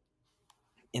hole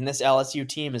in this LSU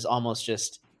team is almost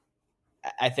just,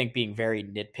 I think, being very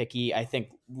nitpicky. I think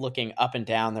looking up and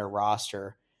down their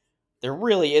roster, there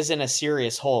really isn't a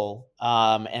serious hole.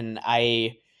 And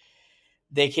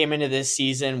they came into this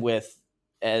season with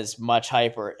as much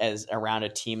hype or as around a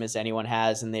team as anyone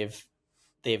has, and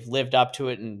they've lived up to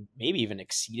it and maybe even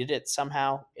exceeded it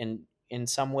somehow in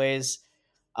some ways.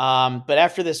 But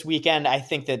after this weekend, I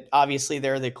think that obviously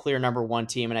they're the clear number one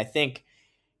team. And I think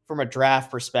from a draft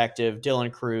perspective,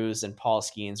 Dylan Cruz and Paul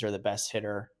Skeens are the best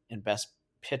hitter and best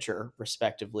pitcher,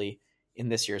 respectively, in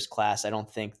this year's class. I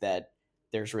don't think that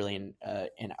there's really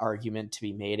an argument to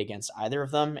be made against either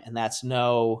of them. And that's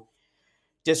no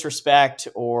disrespect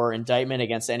or indictment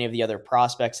against any of the other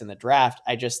prospects in the draft.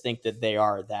 I just think that they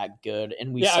are that good.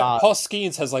 And we saw Paul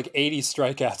Skeens has like 80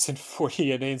 strikeouts in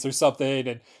 40 innings or something,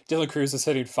 and Dylan Cruz is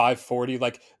hitting 540.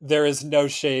 Like, there is no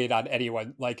shade on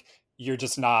anyone. Like, you're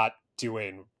just not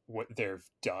doing what they've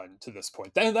done to this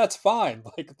point. Then that's fine.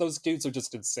 Like, those dudes are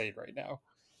just insane right now.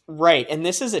 Right. And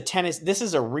this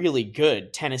is a really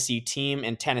good Tennessee team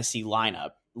and Tennessee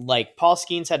lineup. Like, Paul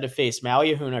Skeens had to face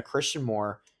Maui Ahuna, Christian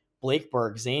Moore, Blake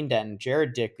Berg, Zane Denton,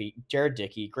 Jared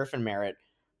Dickey, Griffin Merritt,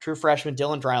 true freshman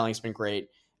Dylan Dreiling's been great.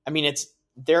 I mean,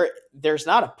 there's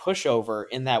not a pushover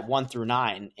in that 1 through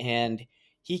 9, and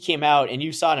he came out, and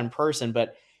you saw it in person,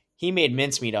 but he made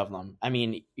mincemeat of them. I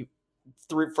mean,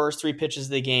 first three pitches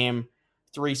of the game,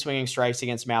 3 swinging strikes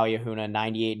against Maui Ahuna,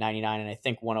 98, 99, and I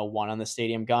think 101 on the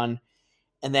stadium gun.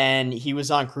 And then he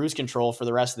was on cruise control for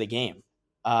the rest of the game.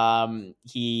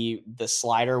 The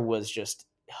slider was just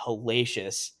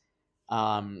hellacious.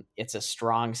 It's a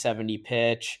strong 70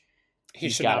 pitch. He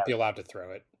should not be allowed to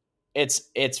throw it.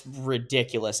 It's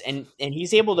ridiculous. And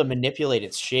he's able to manipulate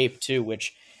its shape too,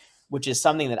 which is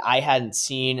something that I hadn't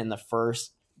seen in the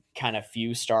first kind of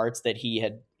few starts that he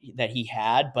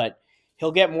had, but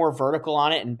he'll get more vertical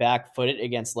on it and back foot it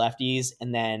against lefties,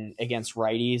 and then against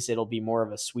righties, it'll be more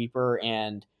of a sweeper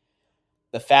and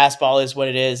The fastball is what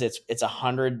it is. It's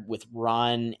 100 with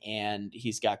run, and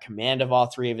he's got command of all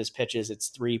three of his pitches. It's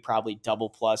three probably double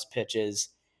plus pitches.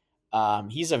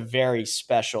 He's a very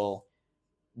special,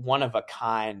 one of a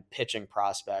kind pitching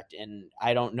prospect, and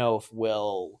I don't know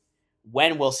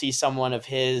when we'll see someone of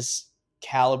his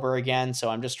caliber again. So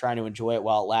I'm just trying to enjoy it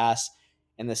while it lasts.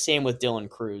 And the same with Dylan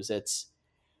Cruz. It's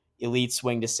elite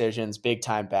swing decisions, big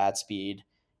time bat speed,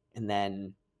 and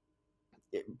then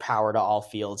power to all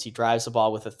fields. He drives the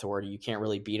ball with authority. You can't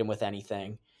really beat him with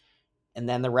anything. And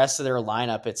then the rest of their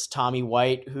lineup, it's Tommy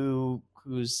White, who's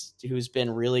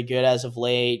been really good as of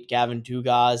late. Gavin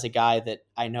Dugas is a guy that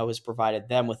I know has provided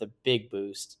them with a big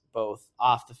boost, both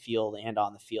off the field and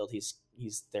on the field. He's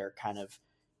their kind of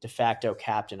de facto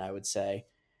captain, I would say.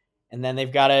 And then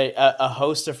they've got a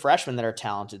host of freshmen that are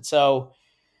talented. So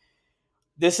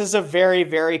this is a very,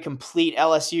 very complete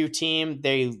LSU team.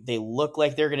 They look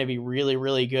like they're going to be really,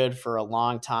 really good for a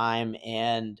long time.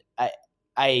 And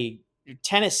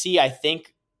Tennessee, I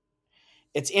think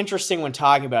it's interesting when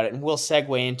talking about it, and we'll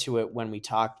segue into it when we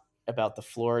talk about the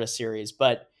Florida series,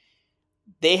 but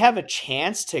they have a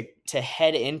chance to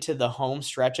head into the home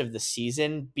stretch of the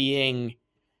season being,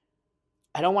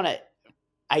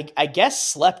 I guess,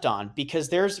 slept on,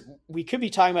 because we could be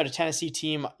talking about a Tennessee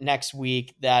team next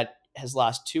week that has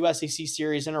lost 2 SEC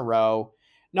series in a row.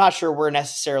 Not sure where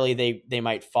necessarily they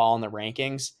might fall in the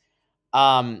rankings.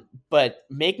 But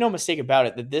make no mistake about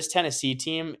it, that this Tennessee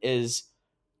team is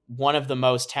one of the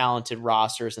most talented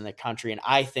rosters in the country, and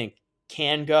I think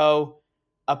can go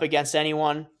up against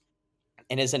anyone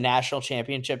and is a national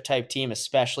championship type team,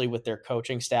 especially with their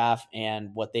coaching staff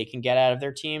and what they can get out of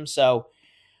their team. So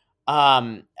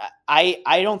I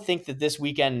don't think that this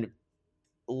weekend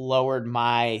lowered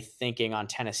my thinking on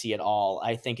Tennessee at all.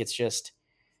 I think it's just,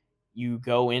 you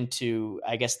go into,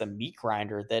 I guess, the meat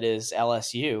grinder that is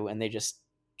LSU, and they just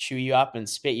chew you up and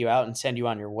spit you out and send you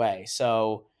on your way.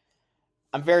 So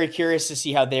I'm very curious to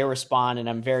see how they respond, and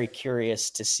I'm very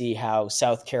curious to see how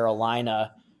South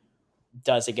Carolina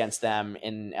does against them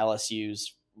in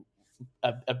LSU's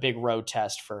a big road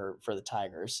test for the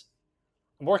Tigers.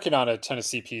 I'm working on a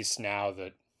Tennessee piece now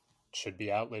that should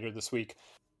be out later this week.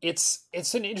 It's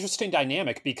an interesting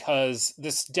dynamic, because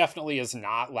this definitely is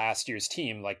not last year's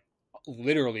team. Like,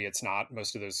 literally it's not.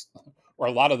 Most of those, or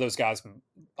a lot of those guys,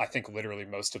 I think literally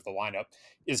most of the lineup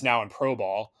is now in pro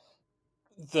ball.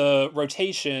 The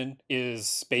rotation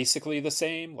is basically the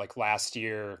same. Like last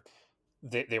year,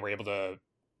 they were able to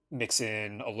mix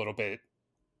in a little bit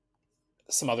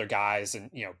some other guys,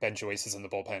 and Ben Joyce is in the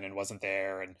bullpen and wasn't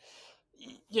there, and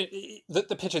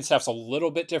the pitching staff's a little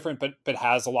bit different, but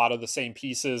has a lot of the same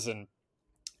pieces, and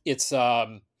it's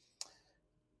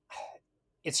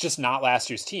just not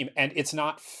last year's team, and it's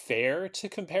not fair to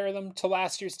compare them to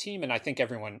last year's team, and I think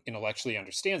everyone intellectually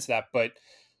understands that, but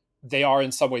they are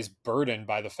in some ways burdened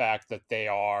by the fact that they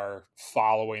are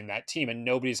following that team, and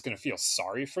nobody's going to feel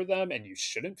sorry for them, and you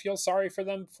shouldn't feel sorry for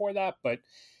them for that, but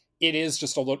it is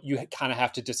just a little, you kind of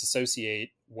have to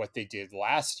disassociate what they did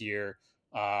last year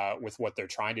with what they're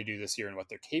trying to do this year and what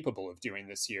they're capable of doing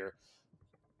this year.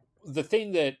 The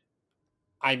thing that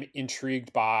I'm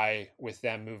intrigued by with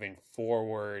them moving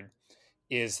forward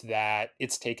is that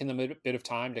it's taken them a bit of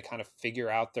time to kind of figure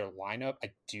out their lineup.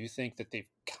 I do think that they've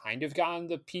kind of gotten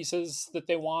the pieces that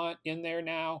they want in there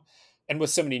now. And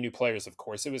with so many new players, of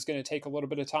course, it was going to take a little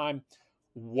bit of time.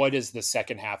 What does the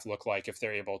second half look like if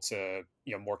they're able to,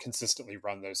 more consistently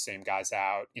run those same guys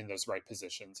out in those right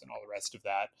positions and all the rest of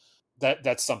that?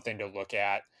 That's something to look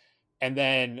at. And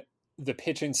then the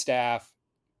pitching staff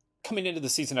coming into the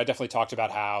season, I definitely talked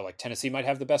about how like Tennessee might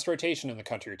have the best rotation in the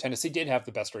country, or Tennessee did have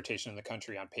the best rotation in the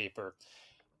country on paper.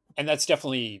 And that's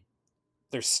definitely,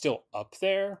 they're still up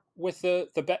there with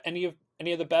any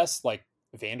of the best. Like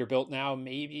Vanderbilt now,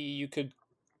 maybe you could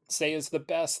say is the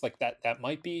best. Like that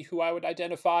might be who I would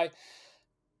identify.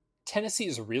 Tennessee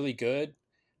is really good.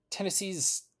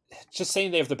 Tennessee's, just saying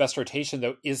they have the best rotation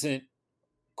though isn't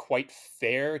quite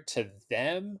fair to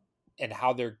them and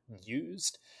how they're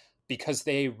used, because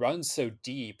they run so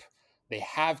deep. They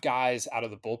have guys out of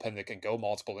the bullpen that can go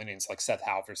multiple innings, like Seth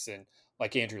Halverson,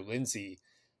 like Andrew Lindsay.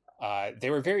 They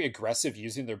were very aggressive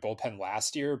using their bullpen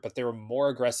last year, but they were more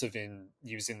aggressive in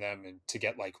using them and to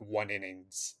get like one inning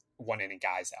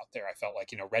guys out there. I felt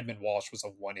like, Redmond Walsh was a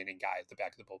 1 inning guy at the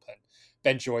back of the bullpen.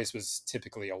 Ben Joyce was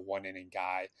typically a 1 inning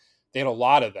guy. They had a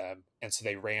lot of them, and so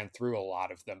they ran through a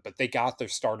lot of them, but they got their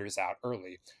starters out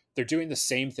early. They're doing the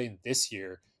same thing this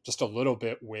year, just a little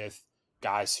bit with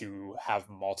guys who have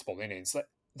multiple innings.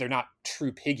 They're not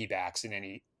true piggybacks in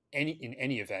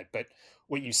any event, but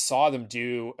what you saw them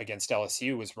do against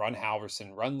LSU was run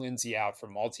Halverson, run Lindsay out for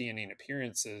multi-inning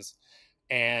appearances,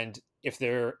 And if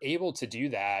they're able to do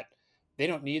that, they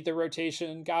don't need the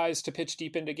rotation guys to pitch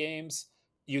deep into games.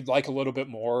 You'd like a little bit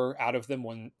more out of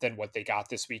them than what they got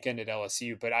this weekend at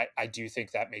LSU. But I do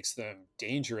think that makes them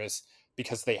dangerous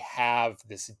because they have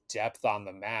this depth on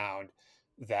the mound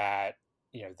that,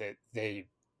 that they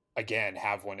again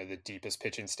have one of the deepest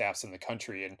pitching staffs in the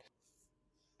country. And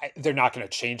they're not going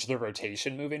to change the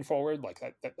rotation moving forward. Like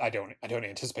that, I don't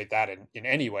anticipate that in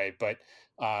any way, but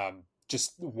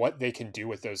just what they can do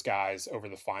with those guys over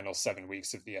the final 7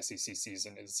 weeks of the SEC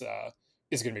season is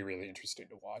going to be really interesting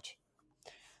to watch.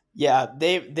 Yeah,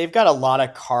 they've got a lot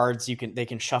of cards they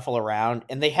can shuffle around,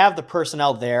 and they have the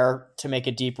personnel there to make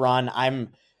a deep run.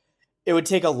 It would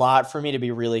take a lot for me to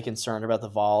be really concerned about the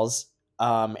Vols.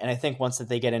 And I think once that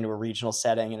they get into a regional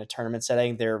setting and a tournament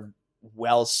setting, they're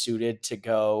well suited to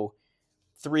go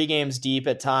 3 games deep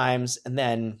at times, and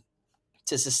then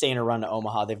to sustain a run to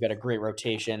Omaha. They've got a great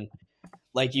rotation.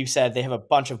 Like you said, they have a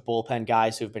bunch of bullpen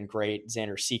guys who've been great.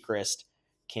 Xander Sechrist,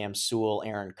 Cam Sewell,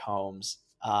 Aaron Combs.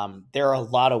 There are a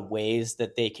lot of ways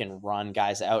that they can run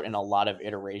guys out and a lot of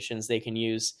iterations they can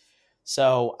use.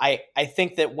 So I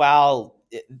think that while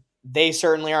they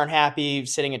certainly aren't happy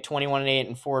sitting at 21-8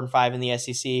 and 4-5 in the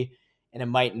SEC, and it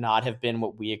might not have been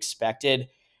what we expected,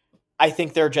 I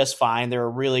think they're just fine. They're a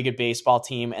really good baseball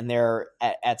team, and they're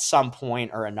at some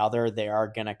point or another, they are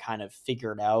going to kind of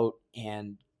figure it out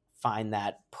and find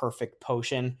that perfect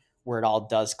potion where it all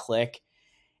does click.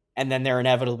 And then they're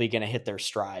inevitably going to hit their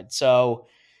stride. So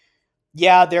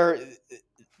yeah, they're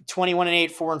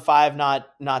 21-8, 4-5,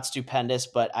 not stupendous,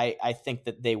 but I think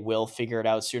that they will figure it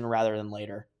out sooner rather than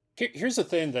later. Here's the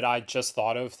thing that I just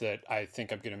thought of that I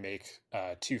think I'm going to make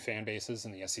 2 fan bases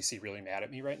in the SEC really mad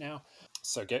at me right now.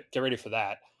 So get ready for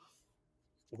that.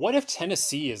 What if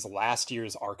Tennessee is last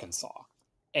year's Arkansas?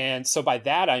 And so by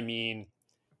that, I mean,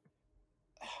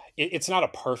 it's not a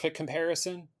perfect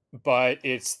comparison, but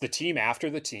it's the team after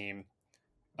the team.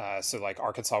 So like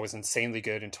Arkansas was insanely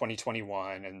good in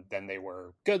 2021, and then they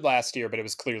were good last year, but it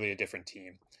was clearly a different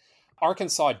team.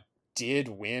 Arkansas did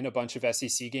win a bunch of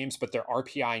SEC games, but their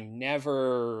RPI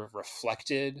never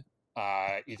reflected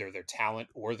either their talent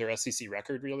or their SEC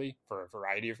record, really, for a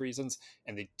variety of reasons,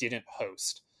 and they didn't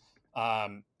host.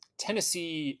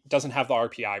 Tennessee doesn't have the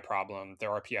RPI problem. Their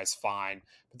RPI is fine,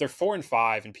 but they're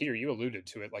 4-5, and Peter, you alluded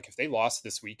to it. Like if they lost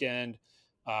this weekend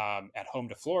at home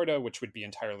to Florida, which would be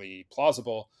entirely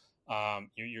plausible,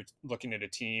 you're looking at a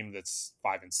team that's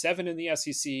 5-7 in the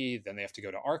SEC. Then they have to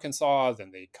go to Arkansas.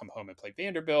 Then they come home and play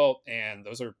Vanderbilt, and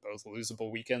those are both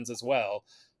losable weekends as well.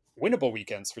 Winnable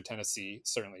weekends for Tennessee,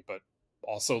 certainly, but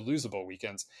also losable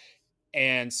weekends.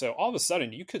 And so all of a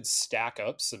sudden, you could stack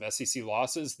up some SEC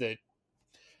losses that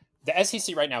the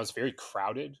SEC right now is very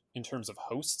crowded in terms of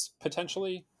hosts,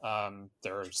 potentially.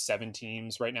 There are 7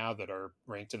 teams right now that are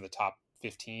ranked in the top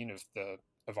 15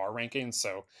 of our rankings.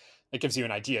 So that gives you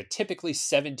an idea. Typically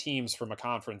 7 teams from a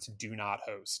conference do not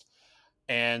host.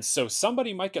 And so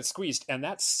somebody might get squeezed, and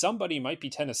that somebody might be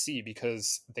Tennessee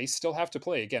because they still have to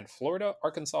play, again, Florida,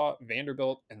 Arkansas,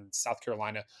 Vanderbilt, and South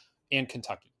Carolina, and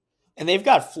Kentucky. And they've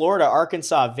got Florida,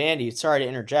 Arkansas, Vandy. Sorry to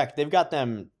interject. They've got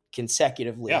them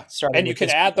consecutively. Yeah. And you can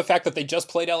add the fact that they just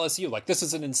played LSU. Like, this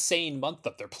is an insane month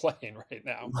that they're playing right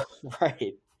now.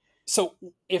 Right. So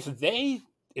if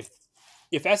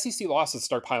SEC losses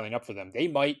start piling up for them, they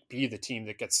might be the team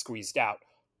that gets squeezed out.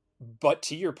 But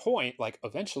to your point, like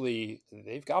eventually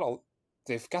they've got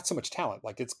so much talent,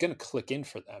 like it's going to click in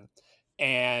for them.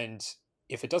 And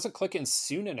if it doesn't click in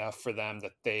soon enough for them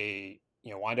that they,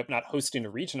 wind up not hosting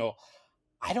a regional,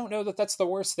 I don't know that that's the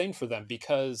worst thing for them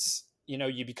because,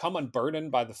 you become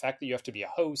unburdened by the fact that you have to be a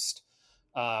host.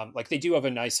 Like they do have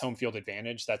a nice home field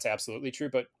advantage. That's absolutely true.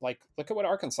 But like, look at what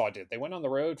Arkansas did. They went on the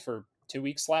road for 2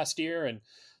 weeks last year, and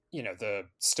the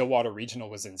Stillwater Regional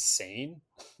was insane,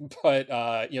 but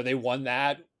they won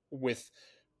that with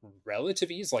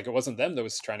relative ease. Like it wasn't them that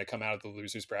was trying to come out of the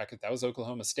losers bracket. That was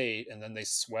Oklahoma State, and then they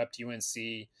swept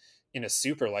UNC in a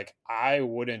super. Like I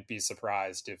wouldn't be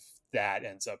surprised if that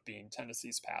ends up being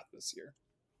Tennessee's path this year.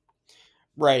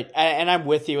 Right, and I'm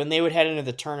with you. And they would head into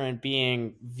the tournament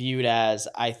being viewed as,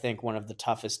 I think, one of the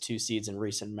toughest 2 seeds in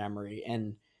recent memory,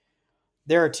 and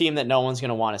they're a team that no one's going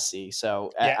to want to see.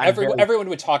 So yeah, everyone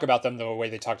would talk about them the way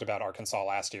they talked about Arkansas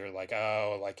last year. Like,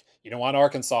 oh, like you don't want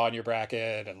Arkansas in your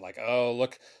bracket, and like, oh,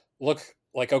 look,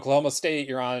 like Oklahoma State,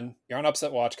 you're on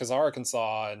upset watch because of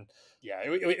Arkansas, and yeah,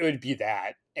 it would be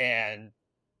that. And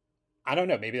I don't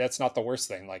know, maybe that's not the worst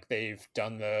thing. Like they've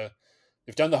done the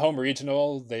home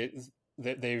regional.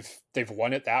 They've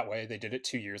won it that way. They did it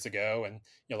 2 years ago, and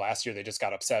last year they just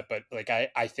got upset. But like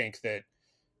I think that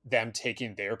them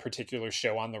taking their particular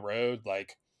show on the road,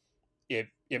 like it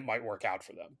it might work out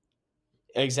for them.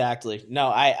 Exactly. No,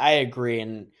 I agree.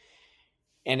 And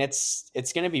it's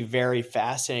going to be very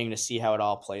fascinating to see how it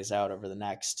all plays out over the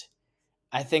next.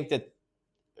 I think that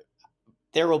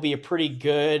there will be a pretty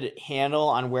good handle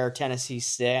on where Tennessee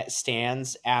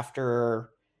stands after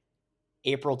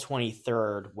April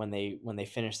 23rd when they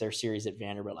finish their series at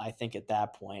Vanderbilt. I think at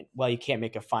that point, well, you can't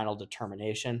make a final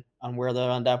determination on where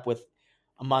they'll end up with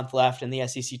a month left in the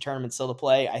SEC tournament still to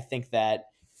play. I think that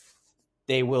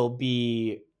they will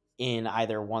be in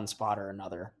either one spot or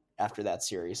another after that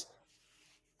series.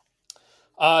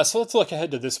 So let's look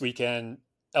ahead to this weekend.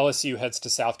 LSU heads to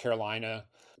South Carolina.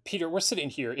 Peter, we're sitting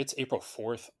here. It's April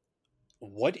 4th.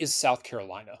 What is South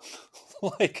Carolina?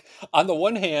 Like, on the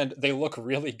one hand, they look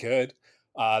really good.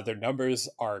 Their numbers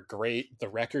are great. The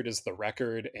record is the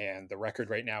record, and the record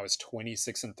right now is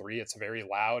 26-3. It's very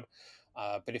loud.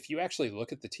 But if you actually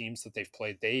look at the teams that they've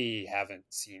played, they haven't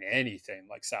seen anything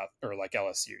like like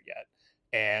LSU yet.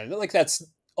 And like that's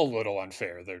a little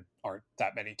unfair. There aren't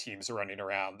that many teams running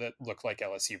around that look like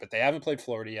LSU, but they haven't played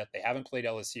Florida yet. They haven't played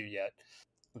LSU yet.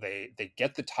 They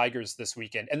get the Tigers this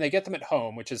weekend, and they get them at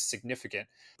home, which is significant.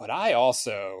 But I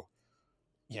also,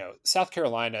 South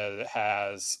Carolina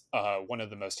has one of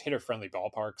the most hitter-friendly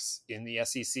ballparks in the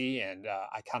SEC, and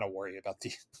I kind of worry about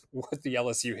what the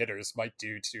LSU hitters might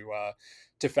do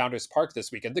to Founders Park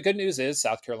this weekend. The good news is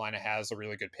South Carolina has a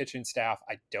really good pitching staff.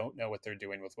 I don't know what they're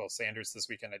doing with Will Sanders this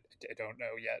weekend. I don't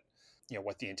know yet,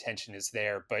 what the intention is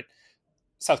there, but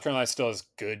South Carolina still has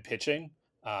good pitching.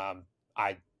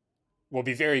 I will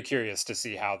be very curious to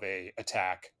see how they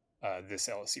attack this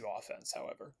LSU offense,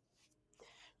 however.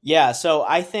 Yeah, so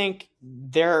I think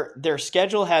their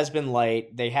schedule has been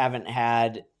light. They haven't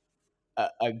had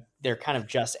they're kind of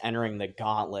just entering the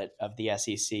gauntlet of the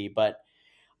SEC, but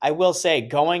I will say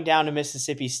going down to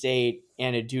Mississippi State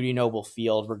and a Duty Noble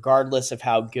field, regardless of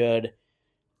how good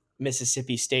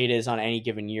Mississippi State is on any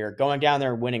given year, going down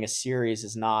there and winning a series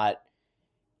is not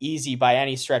easy by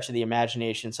any stretch of the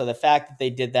imagination. So the fact that they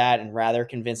did that in rather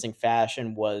convincing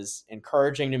fashion was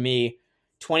encouraging to me.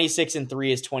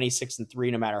 26-3 is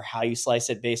 26-3 no matter how you slice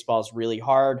it. Baseball is really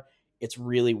hard. It's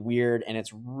really weird, and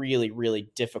it's really,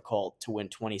 really difficult to win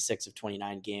 26 of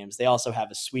 29 games. They also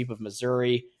have a sweep of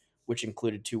Missouri, which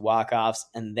included 2 walk-offs,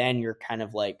 and then you're kind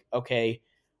of like, okay,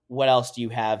 what else do you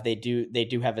have? They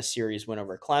do have a series win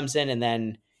over Clemson, and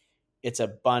then it's a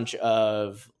bunch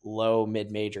of low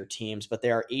mid-major teams, but they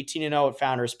are 18-0 at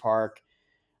Founders Park.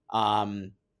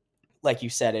 Like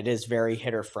you said, it is very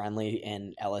hitter friendly,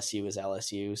 and LSU is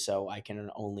LSU, so I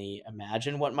can only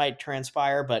imagine what might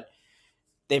transpire, but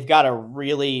they've got a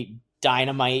really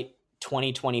dynamite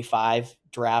 2025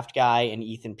 draft guy in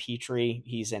Ethan Petrie.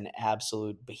 He's an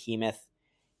absolute behemoth.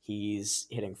 He's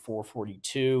hitting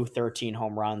 442, 13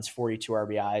 home runs, 42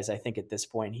 RBIs. I think at this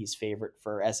point he's favorite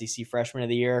for SEC Freshman of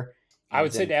the Year. I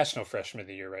would say National Freshman of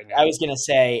the Year right now. I was going to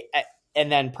say,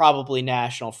 and then probably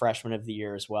National Freshman of the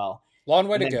Year as well. Long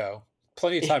way to go.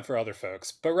 Plenty of time for other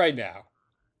folks, but right now.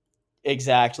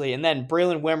 Exactly. And then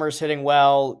Braylon Wimmer's hitting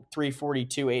well,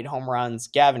 342, 8 home runs.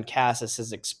 Gavin Cassis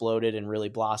has exploded and really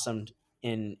blossomed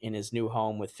in his new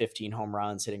home with 15 home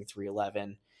runs, hitting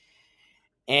 311.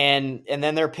 And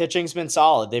then their pitching's been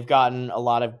solid. They've gotten a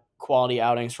lot of quality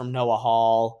outings from Noah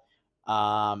Hall.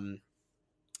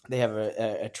 They have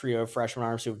a trio of freshman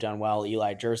arms who have done well.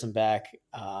 Eli Jersenbeck,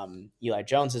 Eli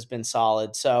Jones has been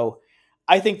solid. So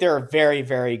I think they're a very,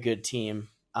 very good team.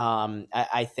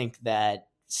 I think that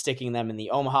sticking them in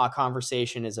the Omaha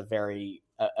conversation is a very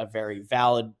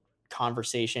valid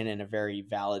conversation and a very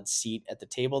valid seat at the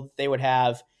table that they would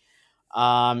have.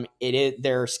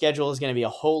 Their schedule is going to be a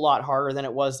whole lot harder than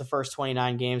it was the first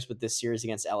 29 games with this series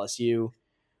against LSU,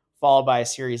 followed by a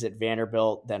series at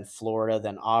Vanderbilt, then Florida,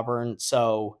 then Auburn.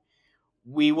 So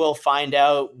we will find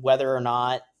out whether or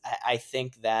not I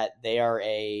think that they are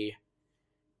a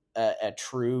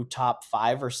true top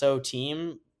 5 or so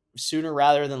team sooner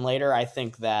rather than later. I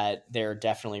think that they're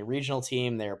definitely a regional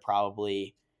team. They're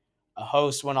probably a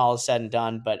host when all is said and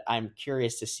done, but I'm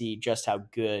curious to see just how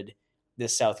good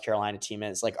this South Carolina team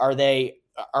is. Like,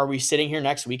 are we sitting here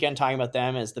next weekend talking about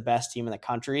them as the best team in the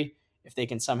country if they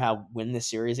can somehow win this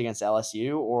series against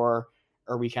LSU? Or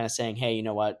are we kind of saying, hey, you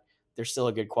know what? They're still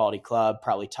a good quality club,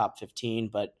 probably top 15,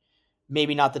 but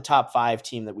maybe not the top 5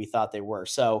 team that we thought they were.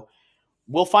 So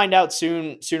we'll find out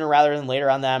sooner rather than later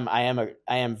on them. I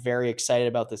am very excited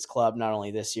about this club, not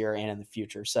only this year and in the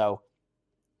future. So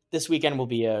this weekend will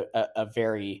be a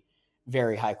very,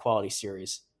 very high quality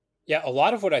series. Yeah, a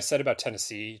lot of what I said about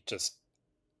Tennessee just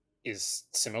is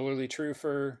similarly true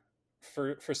for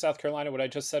South Carolina. What I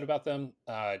just said about them,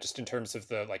 just in terms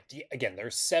of again,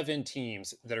 there's 7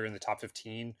 teams that are in the top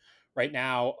 15 right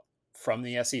now from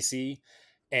the SEC,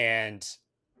 and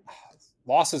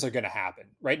losses are going to happen.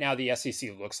 Right now, the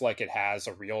SEC looks like it has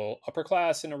a real upper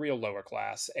class and a real lower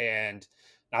class, and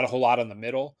not a whole lot in the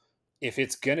middle. If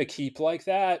it's going to keep like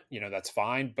that, that's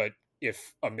fine. But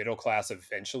if a middle class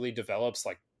eventually develops,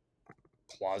 like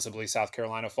plausibly South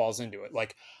Carolina falls into it,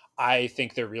 like I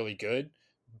think they're really good,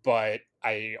 but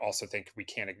I also think we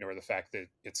can't ignore the fact that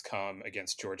it's come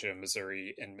against Georgia,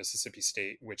 Missouri, and Mississippi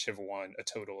State, which have won a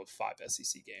total of 5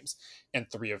 SEC games,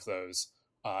 and 3 of those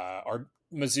are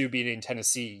Mizzou beating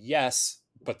Tennessee, yes,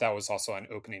 but that was also on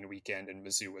opening weekend, and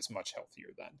Mizzou was much healthier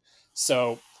then.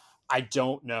 So I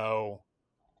don't know.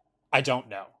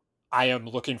 I am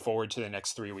looking forward to the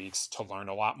next 3 weeks to learn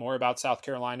a lot more about South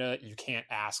Carolina. You can't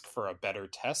ask for a better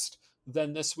test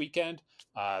than this weekend.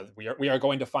 We are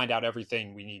going to find out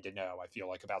everything we need to know, I feel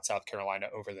like, about South Carolina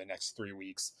over the next 3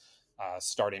 weeks,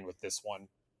 starting with this one.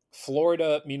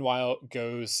 Florida, meanwhile,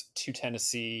 goes to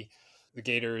Tennessee. The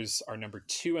Gators are number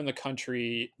 2 in the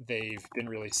country. They've been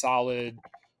really solid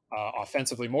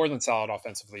offensively, more than solid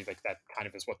offensively. Like that kind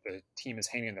of is what the team is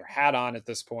hanging their hat on at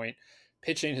this point.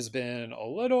 Pitching has been a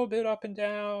little bit up and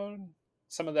down.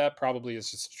 Some of that probably is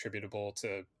just attributable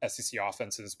to SEC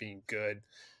offenses being good.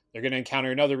 They're going to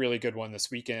encounter another really good one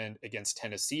this weekend against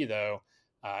Tennessee, though.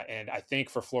 And I think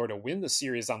for Florida to win the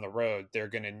series on the road, they're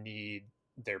going to need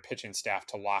their pitching staff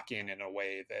to lock in a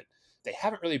way that they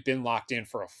haven't really been locked in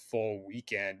for a full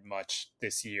weekend much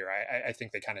this year. I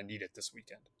think they kind of need it this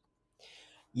weekend.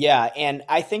 Yeah, and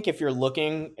I think if you're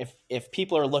looking, if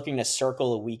people are looking to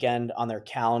circle a weekend on their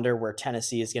calendar where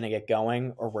Tennessee is going to get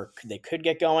going or where they could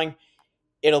get going,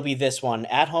 it'll be this one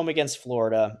at home against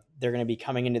Florida. They're going to be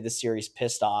coming into the series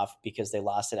pissed off because they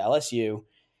lost at LSU,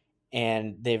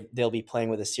 and they'll be playing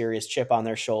with a serious chip on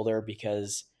their shoulder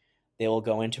because they will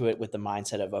go into it with the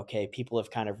mindset of, okay, people have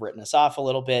kind of written us off a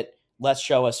little bit. Let's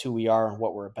show us who we are and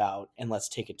what we're about, and let's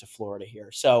take it to Florida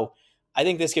here. So I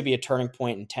think this could be a turning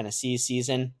point in Tennessee's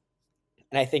season.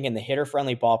 And I think in the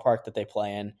hitter-friendly ballpark that they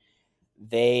play in,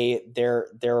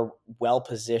 they're well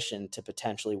positioned to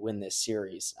potentially win this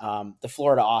series. The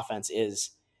Florida offense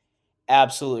is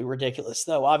absolutely ridiculous,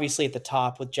 though. Obviously, at the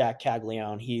top with Jack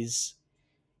Caglione, he's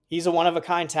a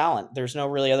one-of-a-kind talent. There's no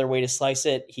really other way to slice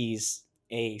it. He's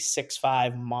a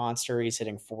 6'5" monster. He's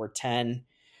hitting .410,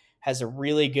 has a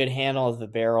really good handle of the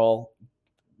barrel,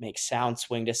 makes sound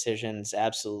swing decisions,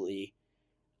 absolutely.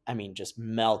 I mean, just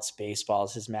melts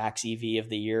baseballs. His max EV of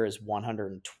the year is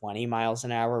 120 miles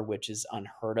an hour, which is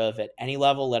unheard of at any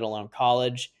level, let alone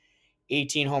college.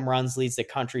 18 home runs, leads the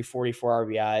country, 44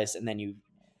 RBIs. And then you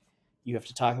have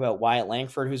to talk about Wyatt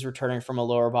Langford, who's returning from a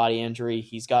lower body injury.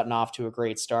 He's gotten off to a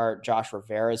great start. Josh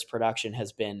Rivera's production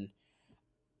has been,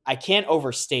 I can't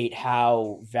overstate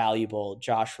how valuable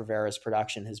Josh Rivera's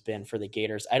production has been for the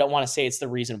Gators. I don't want to say it's the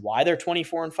reason why they're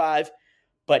 24-5,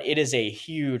 but it is a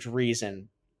huge reason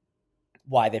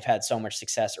why they've had so much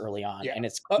success early on. Yeah. And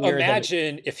it's clear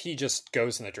imagine if he just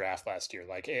goes in the draft last year,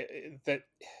 like that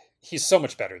he's so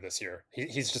much better this year.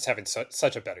 He's just having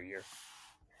such a better year.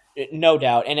 No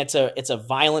doubt. And it's a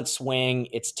violent swing.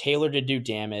 It's tailored to do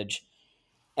damage.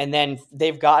 And then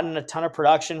they've gotten a ton of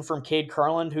production from Cade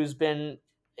Kurland, who's been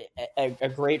a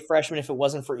great freshman. If it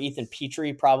wasn't for Ethan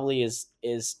Petrie, probably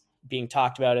is being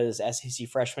talked about as SEC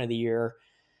freshman of the year.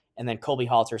 And then Colby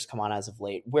Halter's come on as of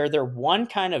late. Where their one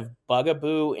kind of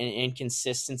bugaboo and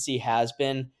inconsistency has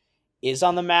been is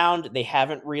on the mound. They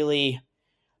haven't really,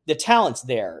 the talent's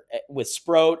there with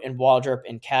Sproat and Waldrop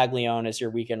and Caglione as your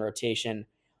weekend rotation.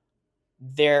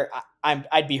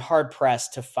 I'd be hard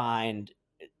pressed to find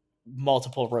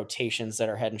multiple rotations that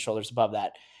are head and shoulders above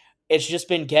that. It's just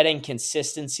been getting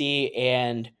consistency,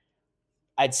 and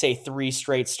I'd say 3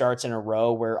 straight starts in a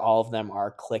row where all of them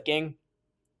are clicking.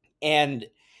 And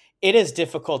it is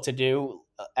difficult to do.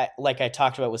 Like I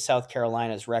talked about with South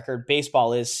Carolina's record,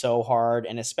 baseball is so hard,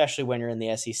 and especially when you're in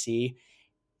the SEC,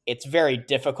 it's very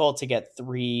difficult to get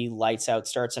 3 lights out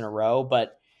starts in a row.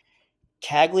 But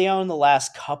Caglione the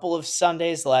last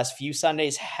few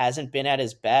Sundays hasn't been at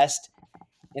his best.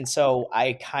 And so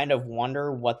I kind of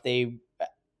wonder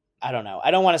I don't know.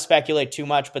 I don't want to speculate too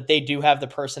much, but they do have the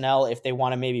personnel. If they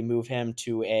want to maybe move him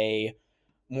to a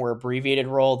more abbreviated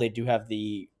role, they do have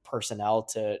the personnel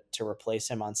to replace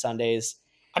him on Sundays.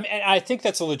 I mean, and I think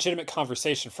that's a legitimate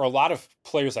conversation. For a lot of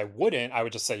players, I would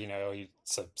just say,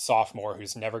 he's a sophomore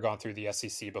who's never gone through the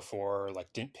SEC before,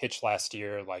 like didn't pitch last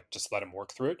year, like just let him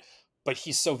work through it. But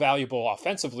he's so valuable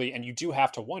offensively, and you do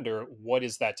have to wonder, what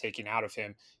is that taking out of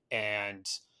him? And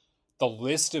the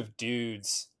list of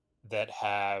dudes that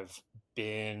have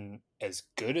been as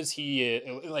good as he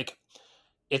is, like,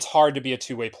 it's hard to be a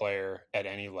two-way player at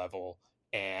any level.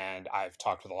 And I've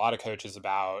talked with a lot of coaches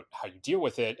about how you deal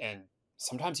with it. And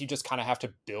sometimes you just kind of have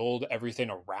to build everything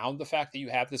around the fact that you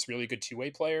have this really good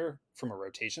two-way player from a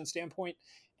rotation standpoint.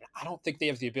 And I don't think they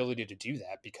have the ability to do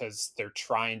that because they're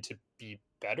trying to be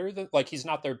better than, like, he's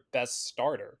not their best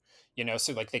starter,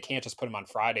 so like they can't just put him on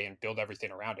Friday and build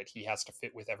everything around it. He has to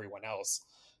fit with everyone else.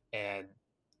 And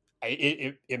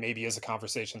it maybe is a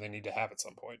conversation they need to have at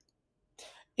some point.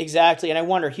 Exactly. And I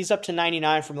wonder, he's up to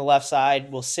 99 from the left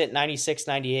side, will sit 96,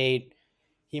 98.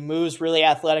 He moves really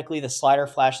athletically. The slider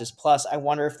flashes plus. I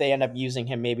wonder if they end up using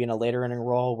him maybe in a later inning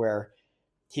role where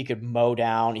he could mow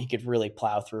down, he could really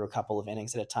plow through a couple of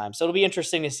innings at a time. So it'll be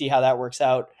interesting to see how that works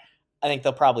out. I think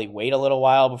they'll probably wait a little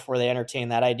while before they entertain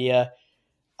that idea.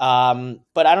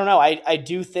 But I don't know. I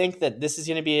do think that this is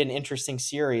going to be an interesting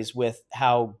series with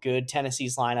how good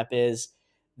Tennessee's lineup is.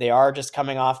 They are just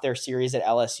coming off their series at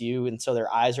LSU, and so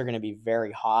their eyes are going to be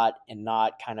very hot and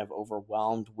not kind of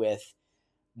overwhelmed with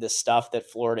the stuff that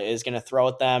Florida is going to throw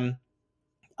at them.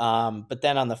 But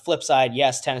then on the flip side,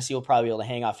 yes, Tennessee will probably be able to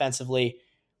hang offensively,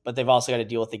 but they've also got to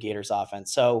deal with the Gators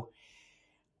offense. So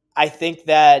I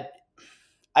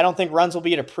don't think runs will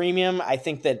be at a premium. I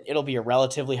think that it'll be a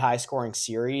relatively high scoring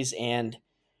series. And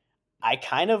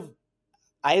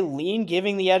I lean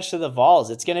giving the edge to the Vols.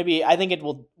 It's going to be, I think it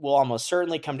will almost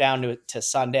certainly come down to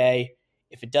Sunday.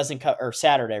 If it doesn't come, or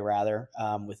Saturday rather,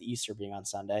 with Easter being on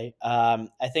Sunday, I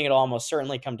think it'll almost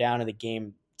certainly come down to the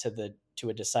game, to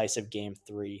a decisive game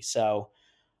 3. So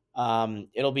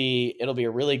it'll be a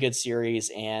really good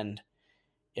series. And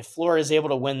if Florida is able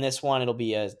to win this one, it'll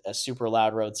be a super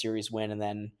loud road series win. And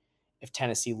then if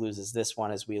Tennessee loses this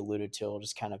one, as we alluded to, it'll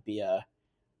just kind of be a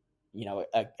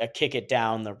kick it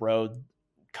down the road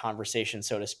conversation,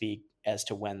 so to speak, as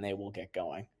to when they will get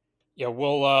going. Yeah,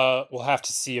 we'll have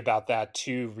to see about that.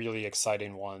 Two really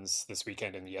exciting ones this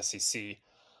weekend in the SEC.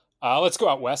 Let's go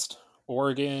out west.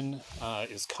 Oregon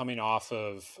is coming off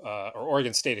of, or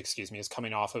Oregon State, excuse me, is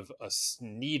coming off of a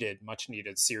much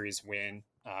needed series win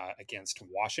against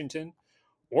Washington.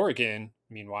 Oregon,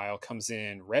 meanwhile, comes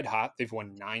in red hot. They've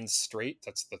won 9 straight.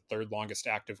 That's the third longest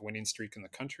active winning streak in the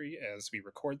country as we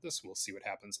record this. We'll see what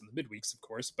happens in the midweeks, of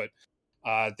course, but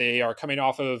they are coming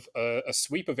off of a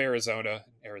sweep of Arizona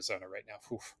right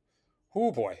now. Oof.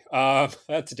 Oh boy.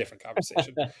 That's a different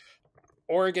conversation.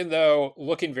 Oregon, though,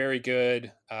 looking very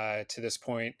good to this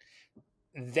point.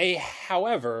 They,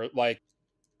 however, like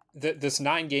this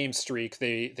 9-game streak,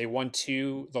 they won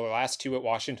the last 2 at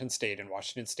Washington State. And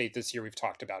Washington State this year, we've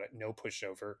talked about it, no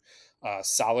pushover,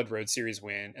 solid road series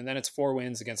win. And then it's 4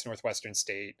 wins against Northwestern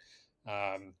State,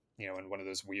 in one of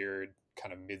those weird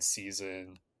kind of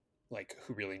midseason, like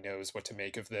who really knows what to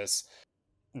make of this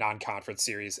non-conference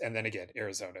series. And then again,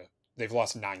 Arizona. They've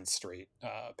lost 9 straight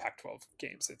Pac-12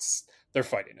 games. They're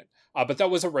fighting it. But that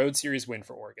was a road series win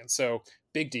for Oregon. So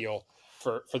big deal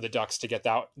for the Ducks to get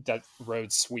that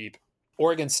road sweep.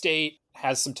 Oregon State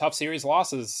has some tough series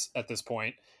losses at this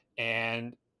point,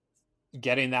 and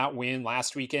getting that win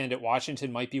last weekend at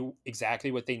Washington might be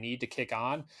exactly what they need to kick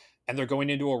on. And they're going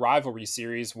into a rivalry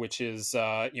series, which is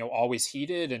always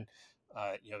heated, and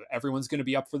everyone's going to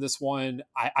be up for this one.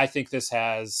 I think this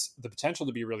has the potential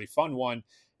to be a really fun one,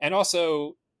 and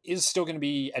also is still going to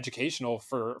be educational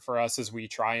for us as we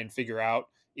try and figure out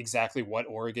exactly what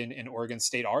Oregon and Oregon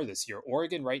State are this year.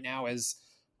 Oregon right now is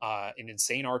an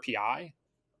insane RPI.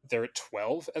 They're at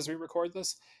 12 as we record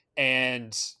this,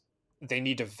 and they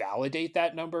need to validate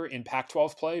that number in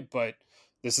Pac-12 play, but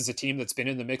this is a team that's been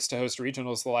in the mix to host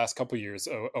regionals the last couple of years.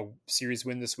 A series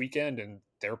win this weekend, and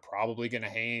they're probably going to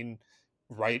hang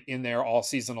right in there all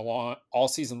season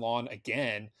long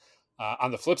again.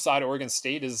 On the flip side, Oregon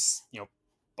State is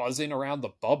buzzing around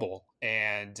the bubble,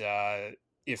 and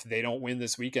if they don't win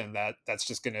this weekend, that's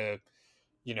just going to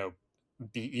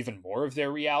be even more of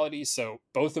their reality. So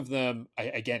both of them,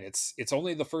 again, it's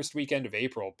only the first weekend of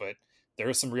April, but there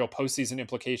are some real postseason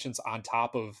implications on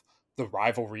top of the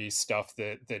rivalry stuff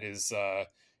that is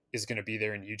going to be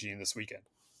there in Eugene this weekend.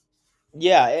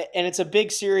 Yeah, and it's a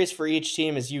big series for each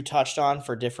team, as you touched on,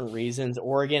 for different reasons.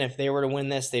 Oregon, if they were to win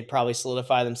this, they'd probably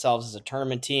solidify themselves as a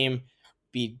tournament team,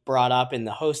 be brought up in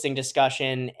the hosting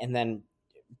discussion, and then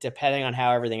depending on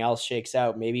how everything else shakes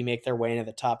out, maybe make their way into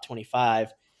the top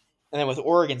 25. And then with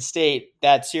Oregon State,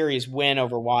 that series win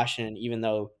over Washington, even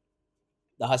though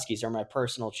the Huskies are my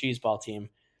personal cheeseball team.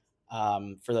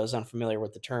 For those unfamiliar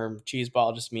with the term,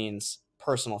 cheeseball just means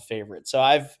personal favorite. So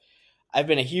I've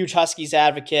been a huge Huskies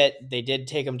advocate. They did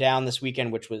take them down this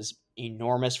weekend, which was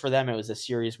enormous for them. It was a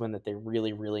series win that they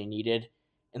really, really needed,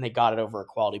 and they got it over a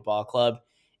quality ball club.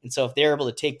 And so if they're able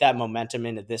to take that momentum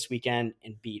into this weekend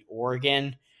and beat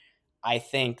Oregon, I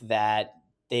think that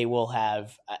they will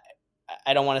have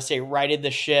I don't want to say righted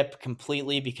the ship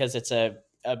completely, because it's a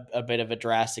bit of a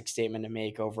drastic statement to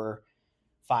make over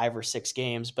 5 or 6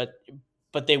 games, but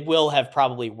they will have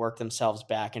probably worked themselves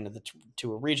back into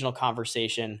to a regional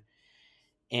conversation,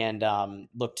 and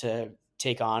look to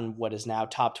take on what is now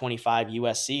top 25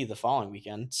 USC the following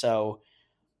weekend. So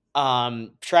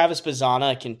Travis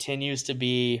Bazzana continues to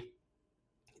be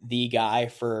the guy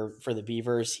for the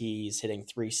Beavers. He's hitting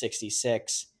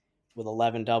 .366 with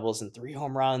 11 doubles and 3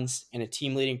 home runs and a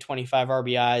team leading 25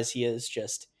 RBIs. He is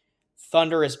just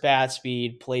thunderous bat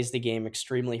speed, plays the game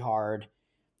extremely hard.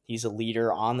 He's a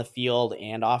leader on the field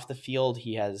and off the field.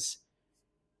 He has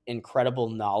incredible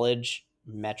knowledge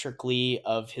metrically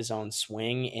of his own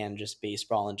swing and just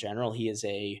baseball in general. He's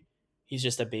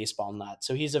just a baseball nut.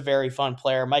 So he's a very fun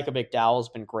player. Micah McDowell's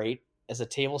been great as a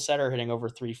table setter, hitting over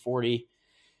 .340.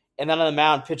 And then on the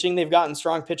mound, pitching, they've gotten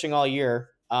strong pitching all year.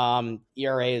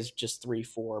 ERA is just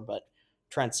 3.4, but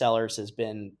Trent Sellers has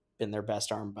been their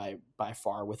best arm by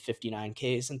far, with 59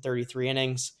 Ks in 33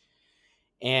 innings.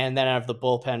 And then out of the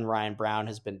bullpen, Ryan Brown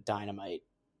has been dynamite.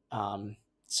 And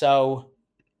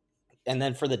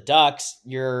then for the Ducks,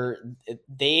 I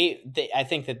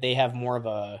think that they have more of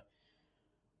a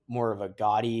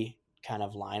gaudy kind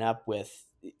of lineup with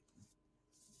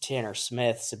Tanner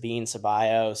Smith, Sabine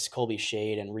Ceballos, Colby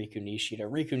Shade, and Riku Nishida.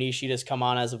 Riku Nishida's come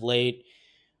on as of late.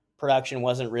 Production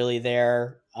wasn't really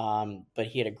there, but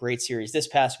he had a great series this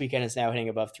past weekend. Is now hitting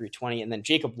above .320. And then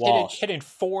Jacob Walsh hitting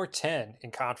 .410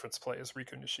 in conference play as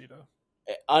Riku Nishida.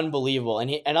 Unbelievable.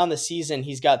 And on the season,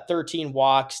 he's got 13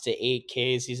 walks to 8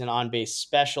 Ks. He's an on-base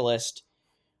specialist.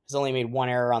 He's only made 1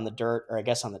 error on the dirt, or I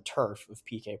guess on the turf of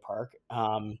PK Park.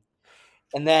 And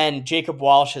then Jacob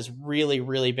Walsh has really,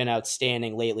 really been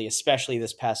outstanding lately, especially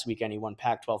this past weekend. He won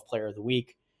Pac-12 Player of the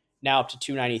Week. Now up to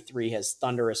 .293, has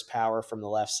thunderous power from the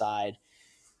left side.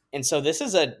 And so this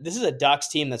is a Ducks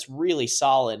team that's really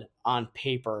solid on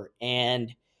paper.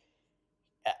 And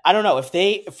I don't know,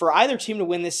 for either team to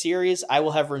win this series, I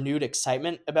will have renewed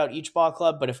excitement about each ball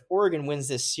club. But if Oregon wins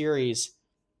this series,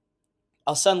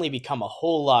 I'll suddenly become a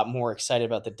whole lot more excited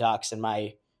about the Ducks, and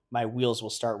my wheels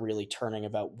will start really turning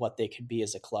about what they could be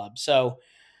as a club. So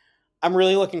I'm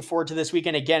really looking forward to this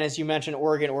weekend. Again, as you mentioned,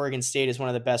 Oregon State is one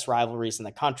of the best rivalries in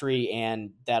the country,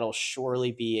 and that'll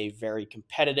surely be a very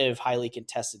competitive, highly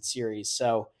contested series.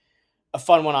 So a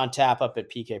fun one on tap up at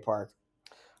PK Park.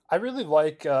 I really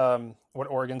like what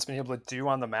Oregon's been able to do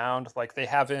on the mound. Like, they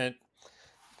haven't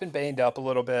been banged up a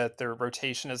little bit. Their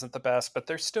rotation isn't the best, but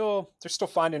they're still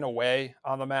finding a way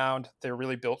on the mound. They're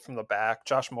really built from the back.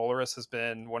 Josh Molaris has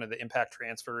been one of the impact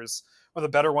transfers, one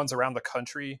of the better ones around the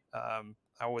country.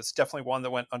 I was definitely one that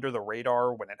went under the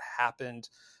radar when it happened.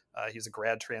 He's a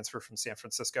grad transfer from San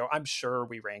Francisco. I'm sure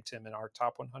we ranked him in our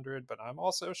top 100, but I'm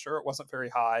also sure it wasn't very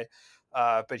high.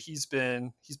 But he's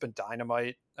been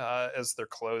dynamite as their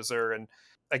closer. And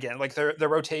again, like their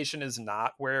rotation is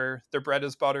not where their bread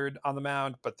is buttered on the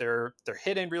mound, but they're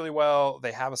hitting really well.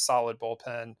 They have a solid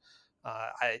bullpen.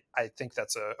 I think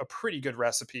that's a pretty good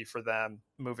recipe for them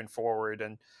moving forward.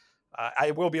 And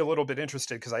I will be a little bit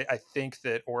interested because I think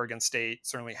that Oregon State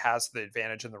certainly has the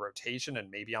advantage in the rotation and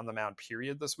maybe on the mound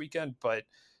period this weekend, but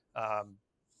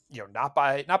not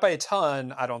by a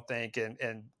ton, I don't think.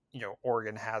 And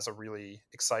Oregon has a really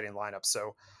exciting lineup.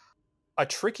 So a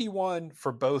tricky one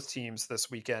for both teams this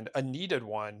weekend, a needed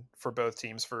one for both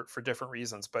teams for different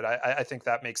reasons. But I think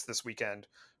that makes this weekend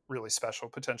really special,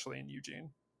 potentially in Eugene.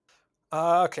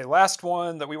 Okay, last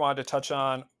one that we wanted to touch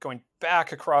on, going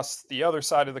back across the other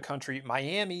side of the country,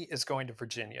 Miami is going to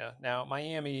Virginia. Now,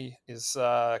 Miami is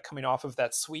coming off of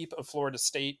that sweep of Florida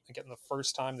State, again, the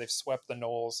first time they've swept the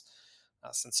Noles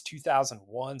since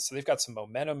 2001, so they've got some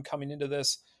momentum coming into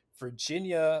this.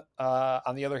 Virginia,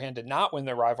 on the other hand, did not win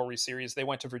their rivalry series. They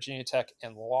went to Virginia Tech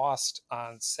and lost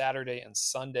on Saturday and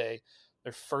Sunday,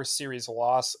 their first series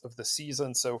loss of the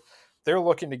season, so they're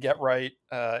looking to get right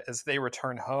as they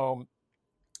return home.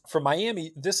 For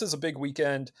Miami, this is a big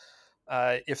weekend.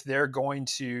 If they're going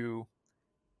to,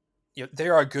 they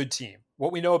are a good team.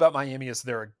 What we know about Miami is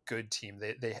they're a good team.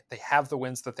 They have the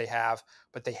wins that they have,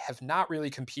 but they have not really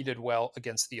competed well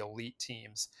against the elite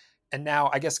teams. And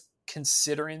now, I guess,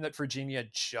 considering that Virginia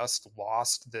just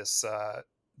lost this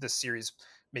series,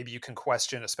 maybe you can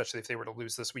question, especially if they were to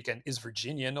lose this weekend, is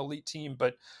Virginia an elite team?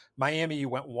 But Miami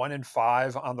went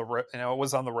 1-5 on the road. It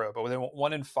was on the road, but they went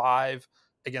 1-5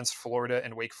 against Florida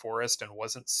and Wake Forest and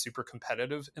wasn't super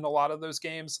competitive in a lot of those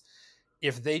games.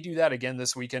 If they do that again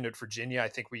this weekend at Virginia, I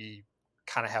think we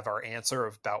kind of have our answer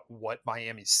about what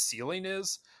Miami's ceiling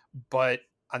is. But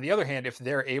on the other hand, if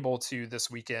they're able to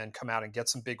this weekend come out and get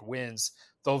some big wins,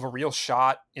 they'll have a real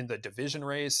shot in the division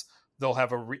race. They'll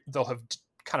have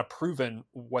kind of proven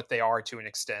what they are to an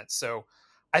extent. So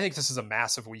I think this is a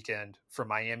massive weekend for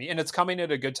Miami, and it's coming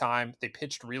at a good time. They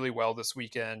pitched really well this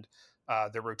weekend.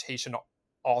 Their rotation,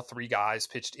 all three guys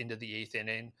pitched into the eighth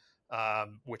inning,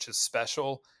 which is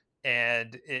special.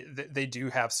 And they do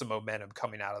have some momentum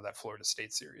coming out of that Florida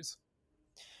State series.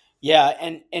 Yeah,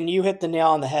 and you hit the nail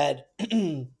on the head.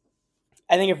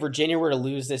 I think if Virginia were to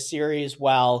lose this series,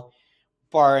 while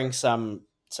barring some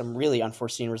really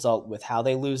unforeseen result with how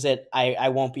they lose it, I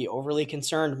won't be overly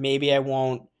concerned. Maybe I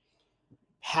won't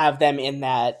have them in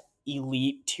that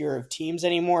elite tier of teams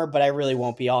anymore, but I really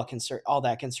won't be all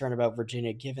that concerned about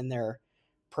Virginia given their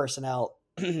personnel.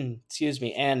 Excuse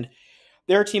me. And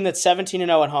they're a team that's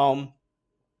 17-0 at home.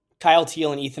 Kyle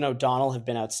Teal and Ethan O'Donnell have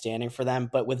been outstanding for them,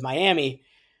 but with Miami,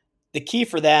 the key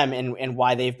for them and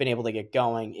why they've been able to get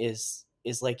going is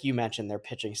like you mentioned, their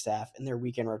pitching staff and their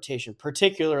weekend rotation,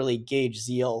 particularly Gage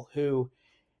Zeal, who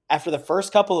after the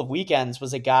first couple of weekends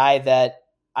was a guy that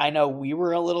I know we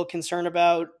were a little concerned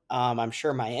about. I'm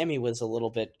sure Miami was a little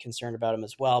bit concerned about him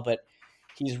as well, but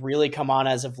he's really come on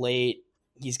as of late.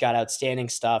 He's got outstanding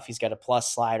stuff. He's got a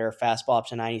plus slider, fastball up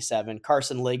to 97.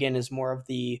 Carson Ligon is more of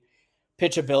the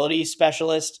pitchability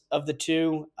specialist of the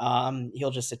two.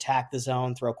 He'll just attack the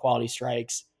zone, throw quality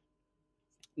strikes.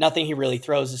 Nothing he really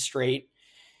throws is straight.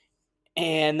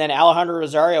 And then Alejandro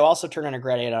Rosario also turned in a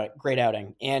great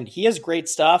outing. And he has great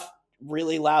stuff,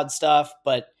 really loud stuff,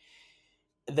 but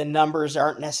the numbers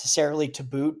aren't necessarily to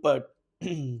boot. But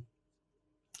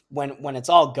when it's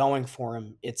all going for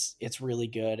him, it's really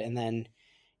good. And then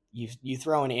you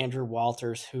throw in Andrew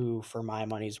Walters, who, for my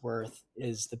money's worth,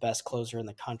 is the best closer in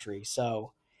the country.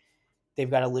 So they've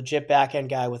got a legit back end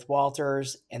guy with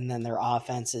Walters, and then their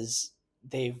offense is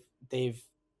they've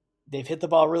hit the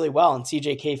ball really well. And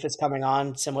CJ Kafis coming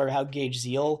on, similar to how Gage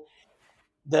Zeal.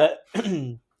 The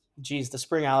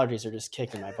spring allergies are just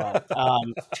kicking my butt.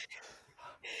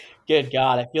 Good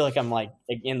God, I feel like I'm like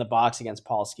in the box against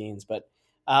Paul Skeens, but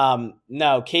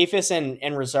no,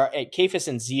 Kafis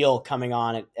and Zeal coming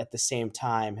on at the same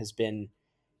time has been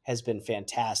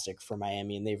fantastic for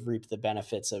Miami, and they've reaped the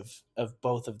benefits of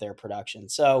both of their production.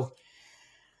 So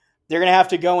they're going to have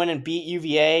to go in and beat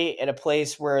UVA at a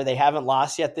place where they haven't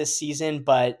lost yet this season,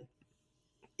 but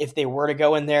if they were to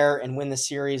go in there and win the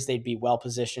series, they'd be well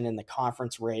positioned in the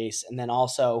conference race. And then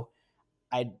also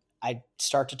I'd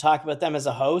start to talk about them as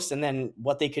a host and then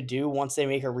what they could do once they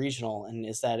make a regional. And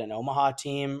is that an Omaha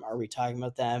team? Are we talking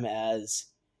about them as,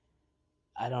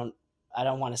 I don't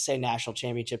want to say national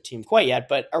championship team quite yet,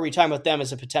 but are we talking about them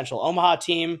as a potential Omaha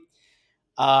team?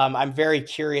 I'm very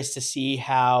curious to see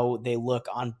how they look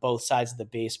on both sides of the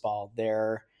baseball.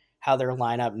 How their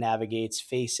lineup navigates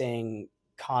facing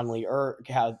Conley, or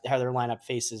how their lineup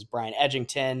faces Brian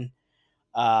Edgington,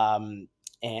 and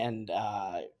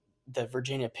the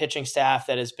Virginia pitching staff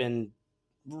that has been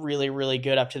really, really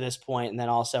good up to this point, and then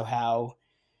also how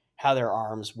their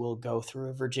arms will go through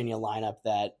a Virginia lineup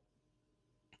that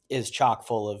is chock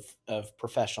full of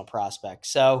professional prospects.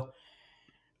 So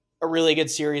a really good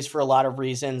series for a lot of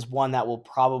reasons. One that will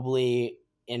probably,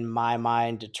 in my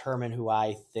mind, determine who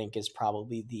I think is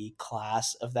probably the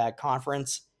class of that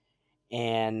conference.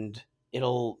 And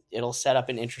it'll set up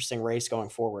an interesting race going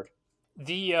forward.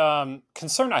 The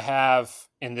concern I have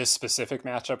in this specific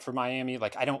matchup for Miami,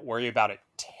 like I don't worry about it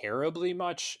terribly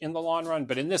much in the long run,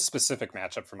 but in this specific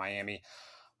matchup for Miami,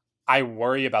 I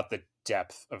worry about the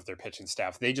depth of their pitching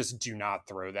staff. They just do not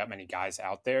throw that many guys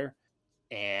out there.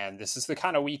 And this is the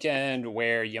kind of weekend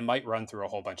where you might run through a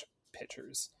whole bunch of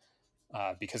pitchers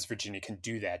because Virginia can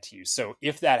do that to you. So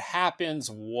if that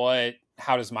happens,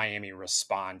 how does Miami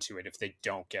respond to it if they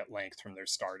don't get length from their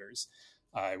starters?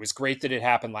 It was great that it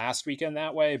happened last weekend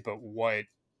that way, but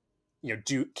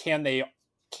can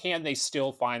they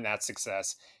still find that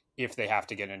success if they have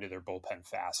to get into their bullpen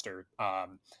faster?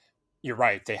 You're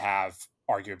right. They have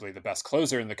arguably the best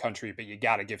closer in the country, but you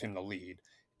got to give him the lead.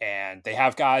 And they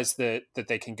have guys that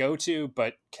they can go to,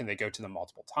 but can they go to them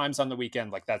multiple times on the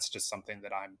weekend? Like that's just something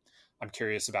that I'm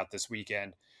curious about this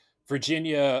weekend.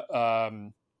 Virginia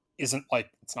isn't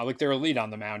like, it's not like they're elite on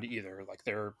the mound either. Like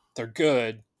they're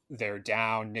good. They're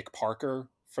down Nick Parker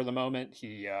for the moment.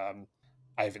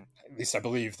 At least I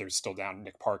believe they're still down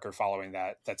Nick Parker following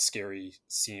that scary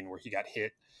scene where he got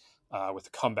hit with a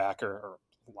comebacker or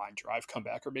line drive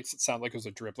comebacker. Makes it sound like it was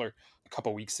a dribbler a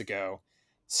couple weeks ago.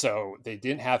 So they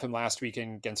didn't have him last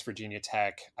weekend against Virginia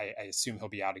Tech. I assume he'll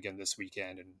be out again this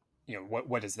weekend. And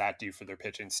what does that do for their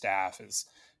pitching staff? Is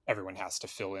everyone has to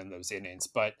fill in those innings.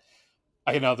 But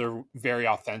another very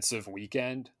offensive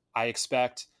weekend, I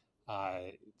expect,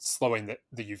 slowing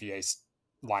the UVA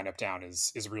lineup down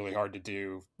is really hard to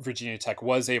do. Virginia Tech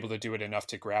was able to do it enough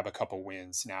to grab a couple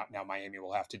wins. Now Miami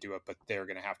will have to do it, but they're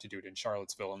going to have to do it in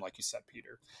Charlottesville. And like you said,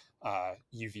 Peter,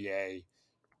 UVA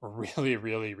really,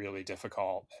 really, really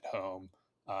difficult at home.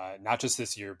 Not just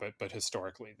this year, but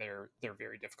historically, they're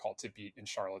very difficult to beat in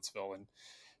Charlottesville, and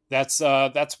that's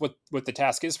what the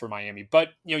task is for Miami. But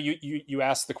you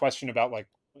asked the question about like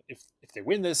if they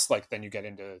win this, like then you get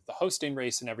into the hosting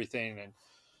race and everything. And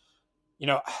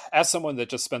as someone that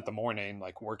just spent the morning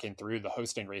like working through the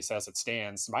hosting race as it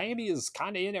stands, Miami is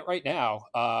kind of in it right now.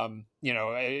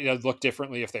 It'd look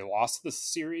differently if they lost this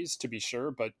series, to be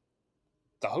sure, but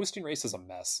the hosting race is a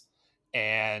mess.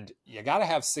 And you got to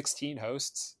have 16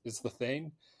 hosts is the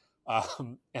thing.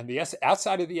 And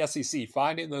outside of the SEC,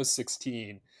 finding those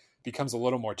 16 becomes a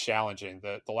little more challenging.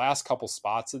 The last couple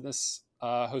spots in this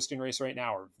hosting race right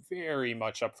now are very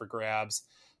much up for grabs.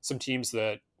 Some teams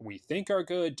that we think are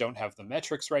good don't have the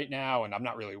metrics right now, and I'm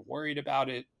not really worried about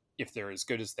it. If they're as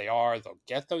good as they are, they'll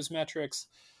get those metrics,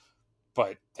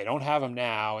 but they don't have them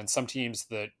now. And some teams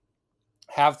that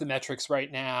have the metrics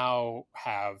right now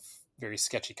have very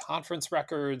sketchy conference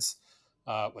records,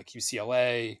 like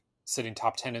UCLA sitting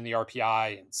top 10 in the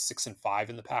RPI and 6-5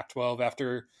 in the Pac-12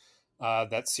 after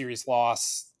that series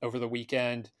loss over the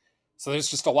weekend. So there's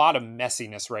just a lot of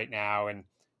messiness right now. And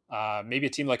maybe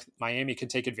a team like Miami can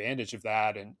take advantage of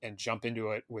that and jump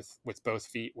into it with both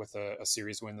feet with a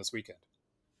series win this weekend.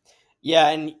 Yeah.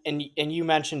 And you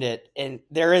mentioned it, and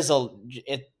there is a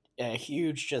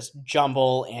huge just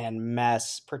jumble and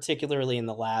mess, particularly in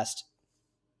the last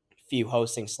few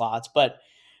hosting slots. But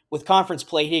with conference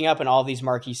play heating up and all these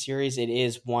marquee series, it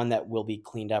is one that will be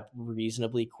cleaned up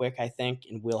reasonably quick, I think,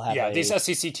 and we'll have these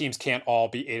SEC teams can't all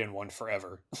be 8-1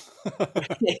 forever.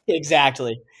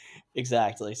 Exactly.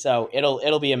 So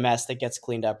it'll be a mess that gets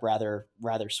cleaned up rather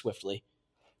swiftly.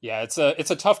 Yeah, it's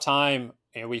a tough time.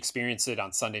 We experience it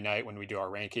on Sunday night when we do our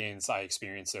rankings. I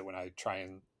experience it when I try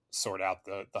and sort out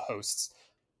the hosts.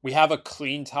 We have a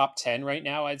clean top 10 right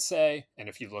now, I'd say. And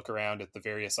if you look around at the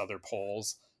various other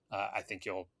polls, I think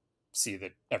you'll see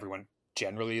that everyone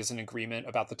generally is in agreement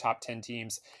about the top 10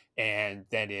 teams. And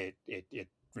then it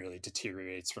really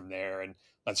deteriorates from there. And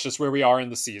that's just where we are in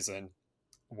the season.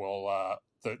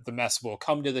 The mess will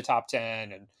come to the top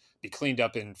 10 and be cleaned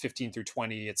up in 15 through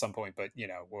 20 at some point. But,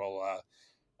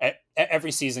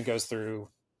 every season goes through,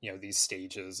 these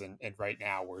stages. And right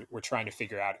now we're trying to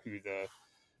figure out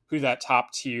who that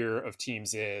top tier of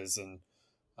teams is. And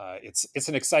it's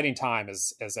an exciting time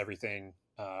as everything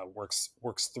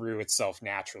works through itself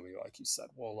naturally. Like you said,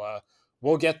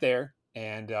 we'll get there,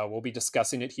 and we'll be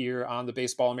discussing it here on the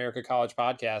Baseball America College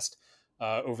podcast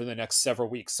over the next several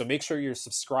weeks. So make sure you're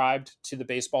subscribed to the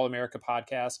Baseball America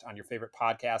podcast on your favorite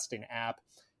podcasting app,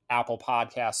 Apple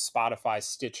Podcasts, Spotify,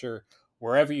 Stitcher,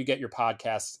 wherever you get your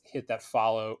podcasts. Hit that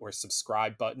follow or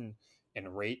subscribe button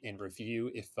and rate and review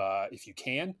if you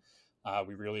can.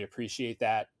 We really appreciate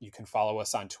that. You can follow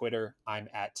us on Twitter. I'm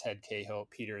at Ted Cahill.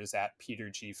 Peter is at Peter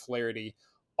G. Flaherty.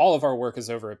 All of our work is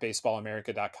over at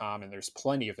baseballamerica.com, and there's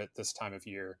plenty of it this time of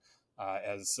year,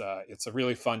 as it's a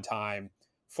really fun time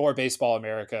for Baseball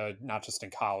America, not just in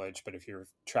college, but if you're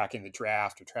tracking the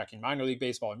draft or tracking minor league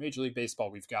baseball or major league baseball,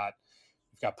 we've got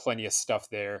plenty of stuff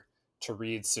there to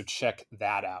read. So check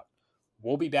that out.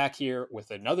 We'll be back here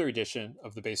with another edition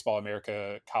of the Baseball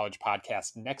America College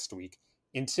podcast next week.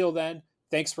 Until then,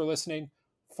 thanks for listening.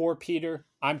 For Peter,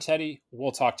 I'm Teddy.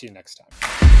 We'll talk to you next time.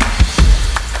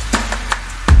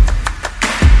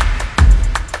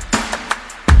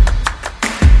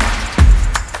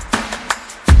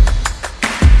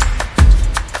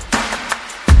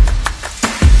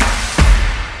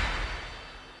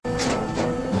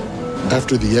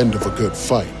 After the end of a good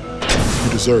fight,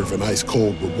 you deserve an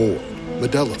ice-cold reward.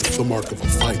 Modelo, the mark of a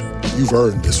fighter. You've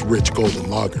earned this rich golden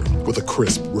lager with a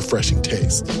crisp, refreshing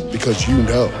taste. Because you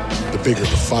know, the bigger the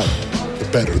fight, the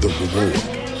better the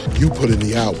reward. You put in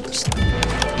the hours,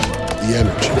 the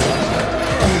energy,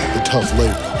 the tough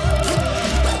labor.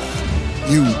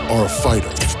 You are a fighter,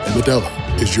 and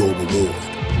Modelo is your reward.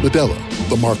 Modelo,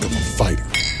 the mark of a fighter.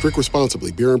 Drink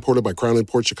responsibly. Beer imported by Crown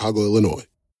Imports, Chicago, Illinois.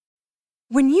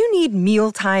 When you need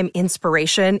mealtime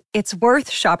inspiration, it's worth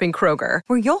shopping Kroger,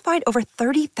 where you'll find over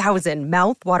 30,000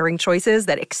 mouth-watering choices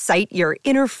that excite your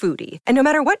inner foodie. And no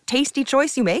matter what tasty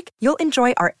choice you make, you'll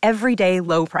enjoy our everyday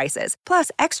low prices, plus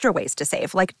extra ways to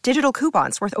save, like digital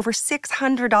coupons worth over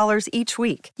 $600 each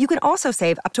week. You can also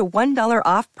save up to $1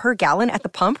 off per gallon at the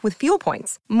pump with fuel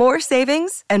points. More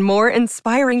savings and more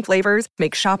inspiring flavors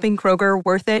make shopping Kroger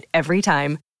worth it every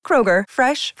time. Kroger,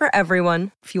 fresh for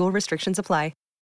everyone. Fuel restrictions apply.